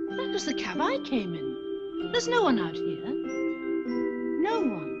 That was the cab I came in. There's no one out here. No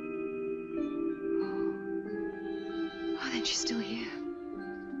one. Oh, then she's still here.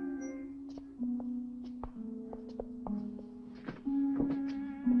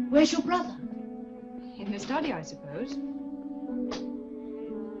 Where's your brother? In the study, I suppose.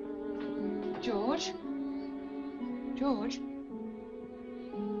 George? George?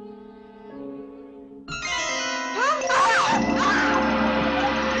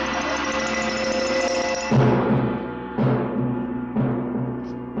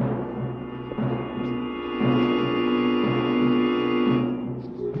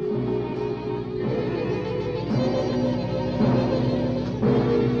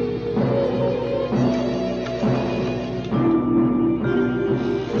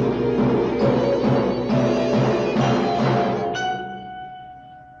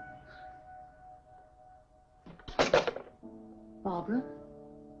 Barbara?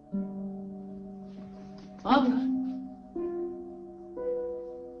 Barbara?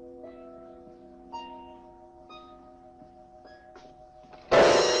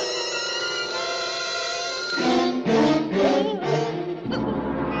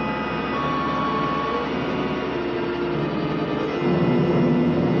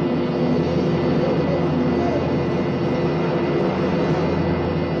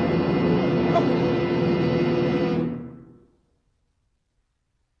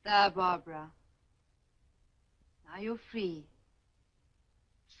 There, Barbara. Now you're free.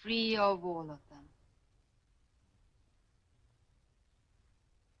 Free of all of them.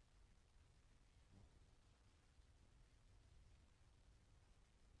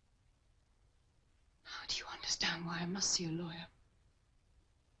 How do you understand why I must see a lawyer?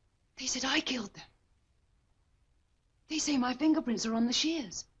 They said I killed them. They say my fingerprints are on the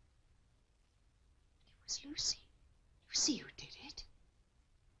shears. But it was Lucy. Lucy who did it.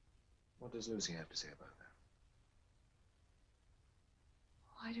 What does Lucy have to say about that?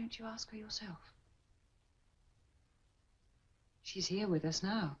 Why don't you ask her yourself? She's here with us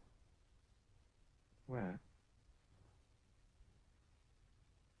now. Where?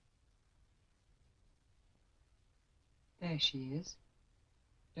 There she is.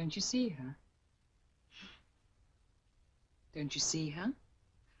 Don't you see her? Don't you see her?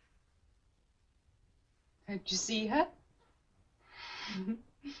 Don't you see her?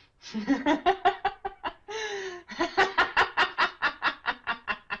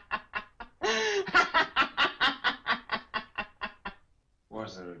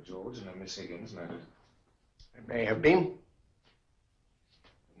 Was there a George and a Miss Higgins murdered? There may have been.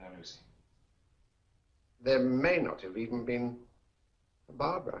 No, Lucy. There may not have even been a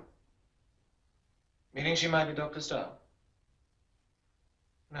Barbara. Meaning she might be Dr. Starr?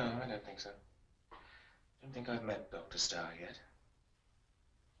 No, I don't think so. I don't think I've met Dr. Starr yet.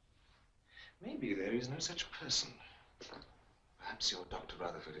 Maybe there is no such person. Perhaps your Dr.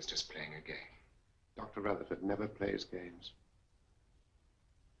 Rutherford is just playing a game. Dr. Rutherford never plays games.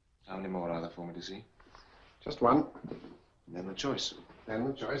 How many more are there for me to see? Just one. Then the choice. Then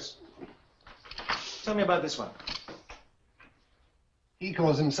the choice. Tell me about this one. He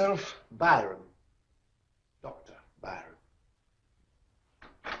calls himself Byron. Dr. Byron.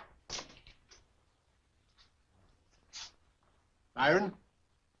 Byron?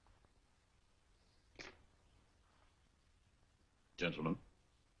 Gentlemen.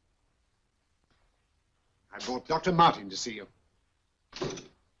 I brought Dr. Martin to see you.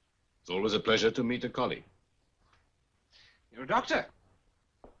 It's always a pleasure to meet a colleague. You're a doctor?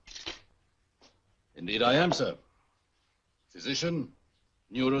 Indeed I am, sir. Physician,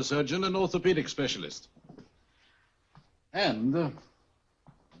 neurosurgeon, and orthopedic specialist. And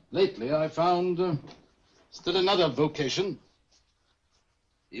lately I found still another vocation,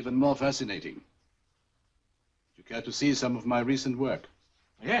 even more fascinating. Would you care to see some of my recent work?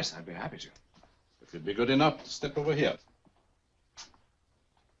 Yes, I'd be happy to. If you'd be good enough to step over here.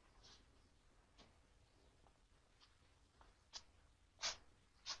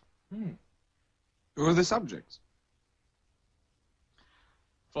 Who are the subjects?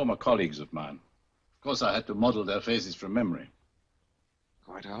 Former colleagues of mine. Of course, I had to model their faces from memory.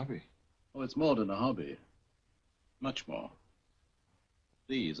 Quite a hobby. Oh, it's more than a hobby. Much more.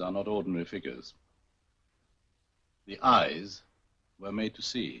 These are not ordinary figures. The eyes were made to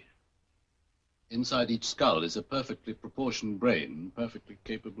see. Inside each skull is a perfectly proportioned brain, perfectly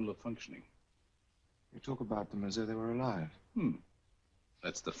capable of functioning. You talk about them as though they were alive.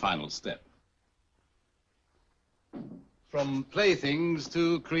 That's the final step. From playthings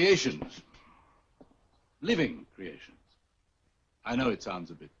to creations. Living creations. I know it sounds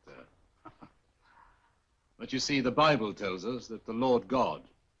a bit... But you see, the Bible tells us that the Lord God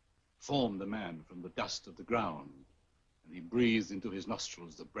formed the man from the dust of the ground, and he breathed into his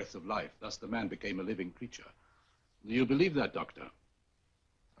nostrils the breath of life. Thus the man became a living creature. Do you believe that, Doctor?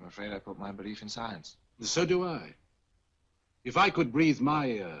 I'm afraid I put my belief in science. So do I. If I could breathe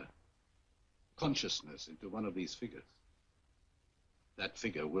my consciousness into one of these figures, that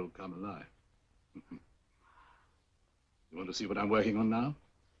figure will come alive. You want to see what I'm working on now?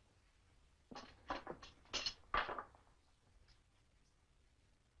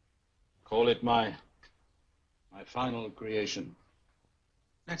 Call it my final creation.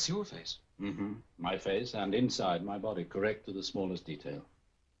 That's your face. My face and inside my body, correct to the smallest detail.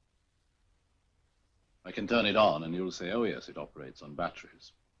 I can turn it on and you'll say, oh yes, it operates on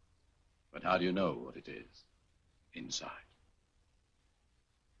batteries. But how do you know what it is inside?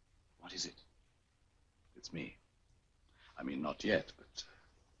 What is it? It's me. I mean, not yet, but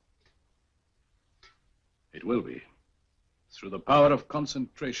it will be. Through the power of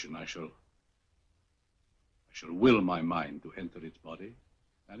concentration, I shall will my mind to enter its body,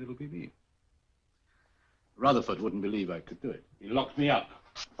 and it'll be me. Rutherford wouldn't believe I could do it. He locked me up,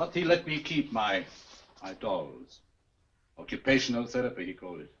 but he let me keep my dolls. Occupational therapy, he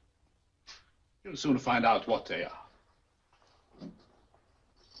called it. You'll soon find out what they are.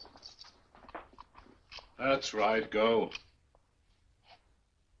 That's right, go.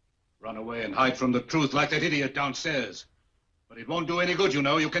 Run away and hide from the truth like that idiot downstairs. But it won't do any good, you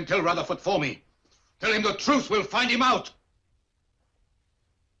know. You can tell Rutherford for me. Tell him the truth. We'll find him out.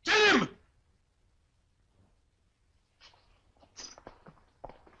 Tell him!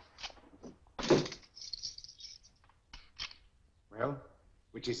 Well,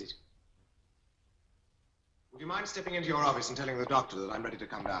 which is it? Would you mind stepping into your office and telling the doctor that I'm ready to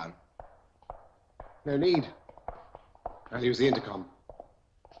come down? No need. I'll use the intercom.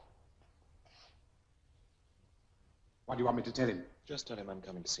 What do you want me to tell him? Just tell him I'm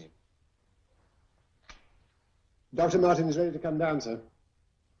coming to see him. Dr. Martin is ready to come down, sir.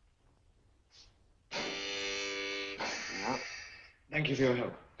 Yeah. Thank you for your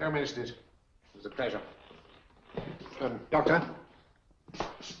help. Don't mention it. It was a pleasure. Doctor.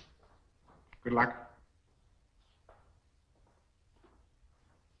 Good luck.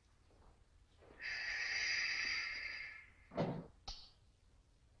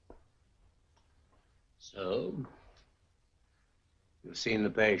 So, you've seen the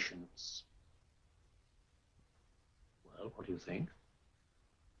patients. Well, what do you think?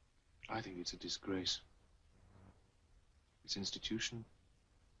 I think it's a disgrace. This institution,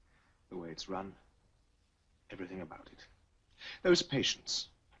 the way it's run, everything about it. Those patients,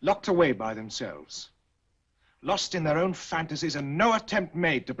 locked away by themselves, lost in their own fantasies and no attempt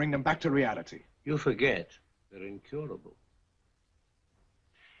made to bring them back to reality. You forget they're incurable.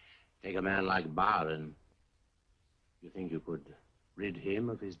 Take a man like Byron. You think you could rid him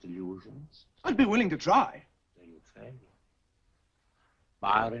of his delusions? I'd be willing to try. Then you fail.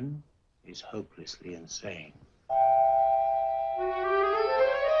 Byron is hopelessly insane.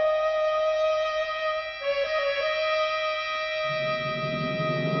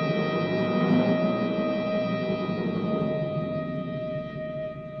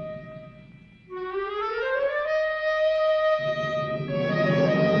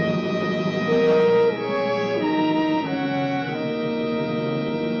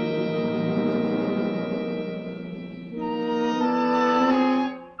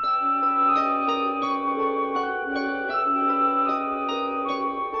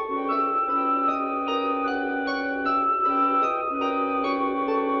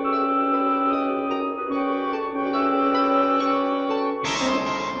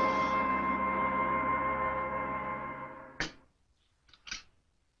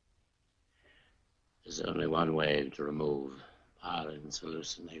 There's only one way to remove Byron's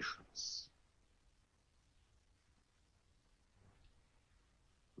hallucinations.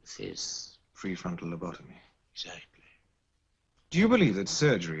 With his Prefrontal lobotomy. Exactly. Do you believe that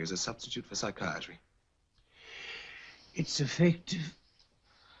surgery is a substitute for psychiatry? It's effective.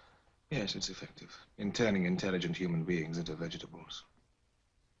 Yes, it's effective in turning intelligent human beings into vegetables.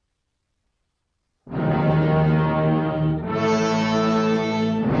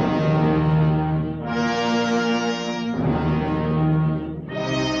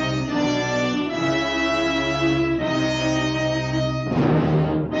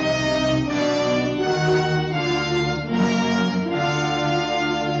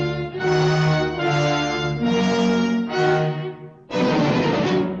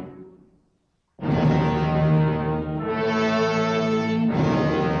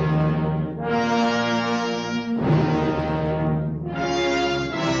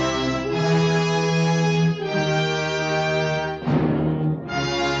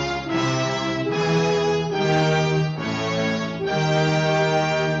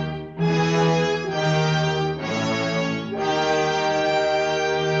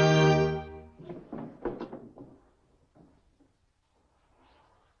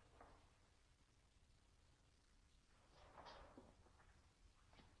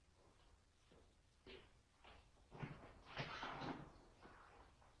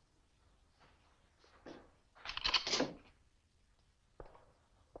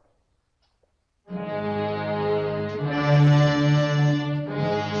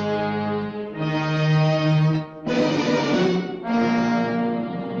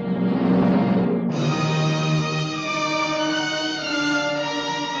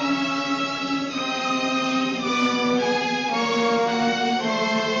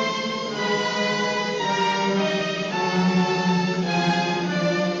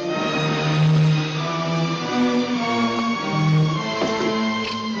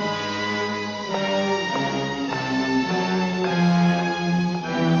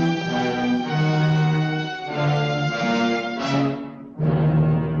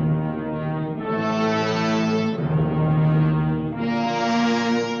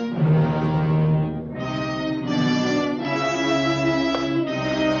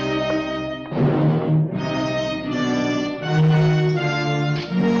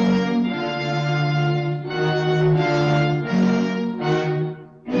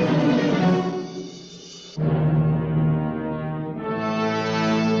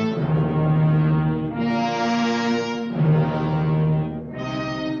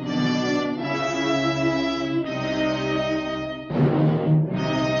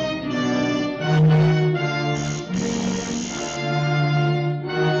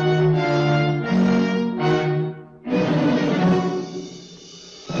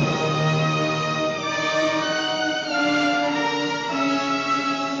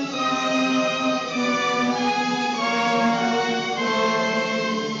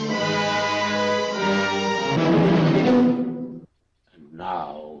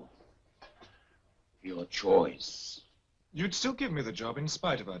 Your choice. You'd still give me the job in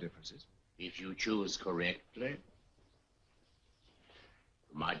spite of our differences? If you choose correctly,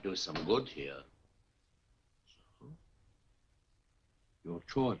 you might do some good here. So, your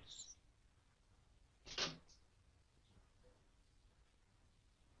choice.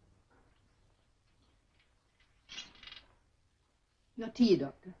 Your tea,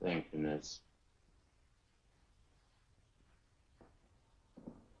 Doctor. Thank you, nurse.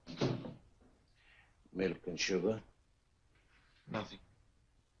 Milk and sugar? Nothing.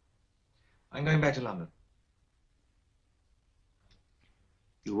 I'm going back to London.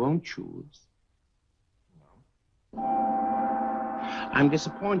 You won't choose? No. I'm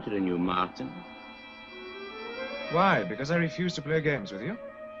disappointed in you, Martin. Why? Because I refuse to play games with you?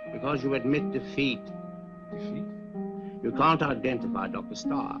 Because you admit defeat. Defeat? You can't identify Dr.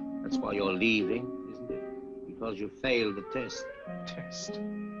 Starr. That's why you're leaving, isn't it? Because you failed the test. Test?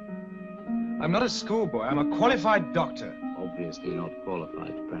 I'm not a schoolboy. I'm a qualified doctor. Obviously not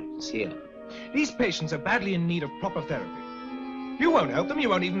qualified to practice here. These patients are badly in need of proper therapy. You won't help them. You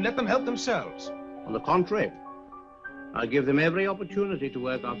won't even let them help themselves. On the contrary, I give them every opportunity to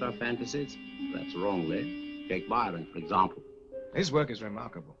work out their fantasies. Perhaps wrongly. Take Byron, for example. His work is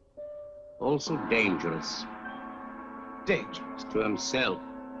remarkable. Also dangerous. Dangerous? To himself.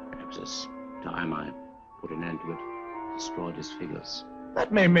 Perhaps this time I put an end to it. Destroyed his figures.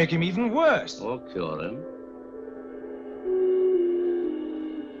 That may make him even worse. Or cure him.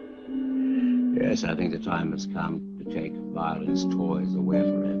 Yes, I think the time has come to take Byron's toys away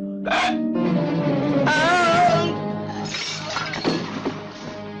forever.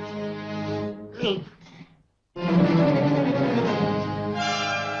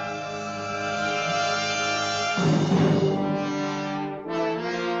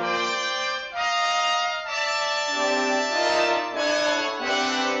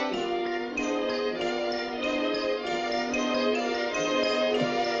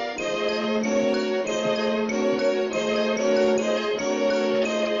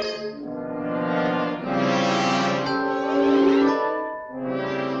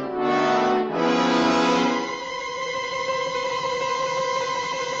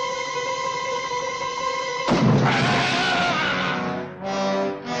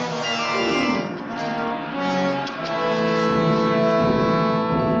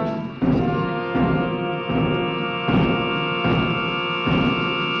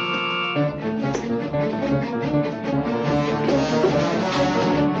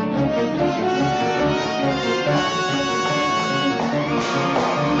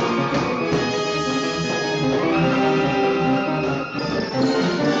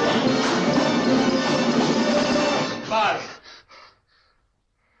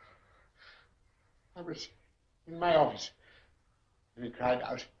 I was in my office, and he cried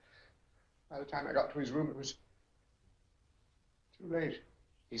out. By the time I got to his room, it was too late.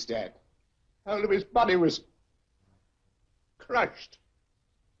 He's dead. The whole of his body was crushed.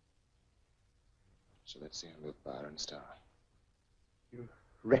 So that's the end of Byron Starr. You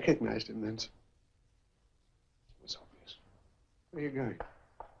recognized him then, sir? It was obvious. Where are you going?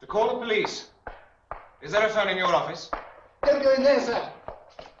 To call the police. Is there a phone in your office? Don't go in there, sir.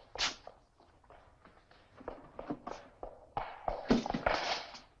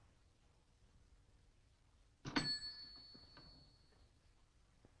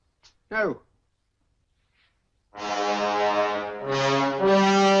 No.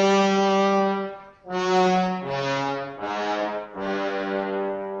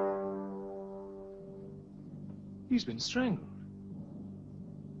 He's been strangled.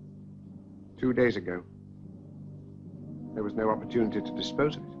 2 days ago. There was no opportunity to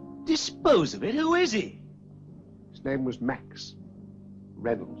dispose of it. Dispose of it? Who is he? His name was Max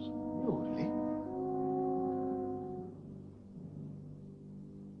Reynolds. Really?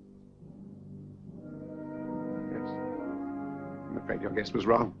 Yes. I'm afraid your guess was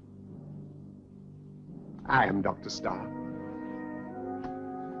wrong. I am Dr. Starr.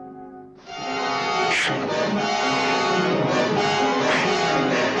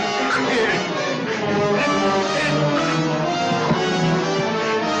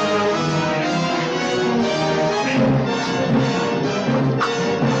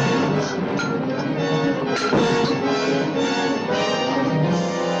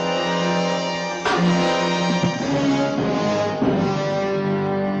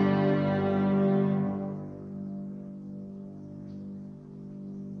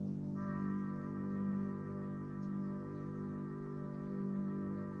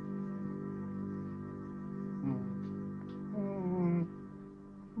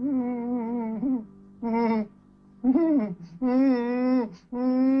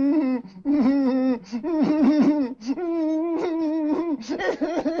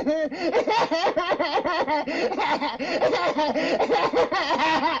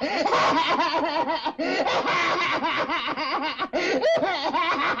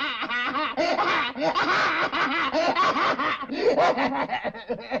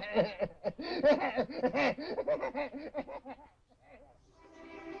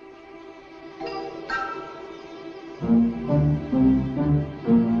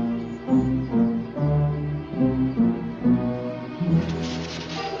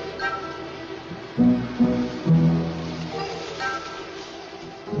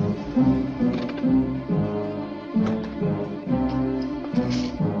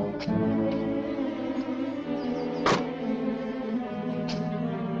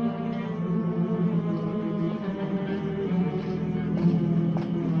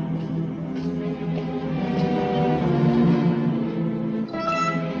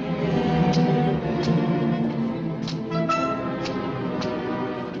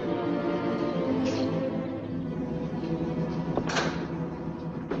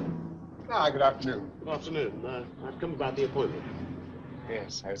 Ah, good afternoon. Good afternoon. I've come about the appointment.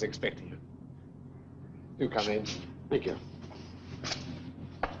 Yes, I was expecting you. Do come in. Thank you.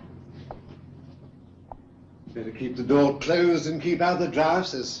 Better keep the door closed and keep out the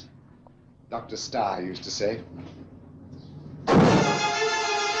drafts, as Dr. Starr used to say.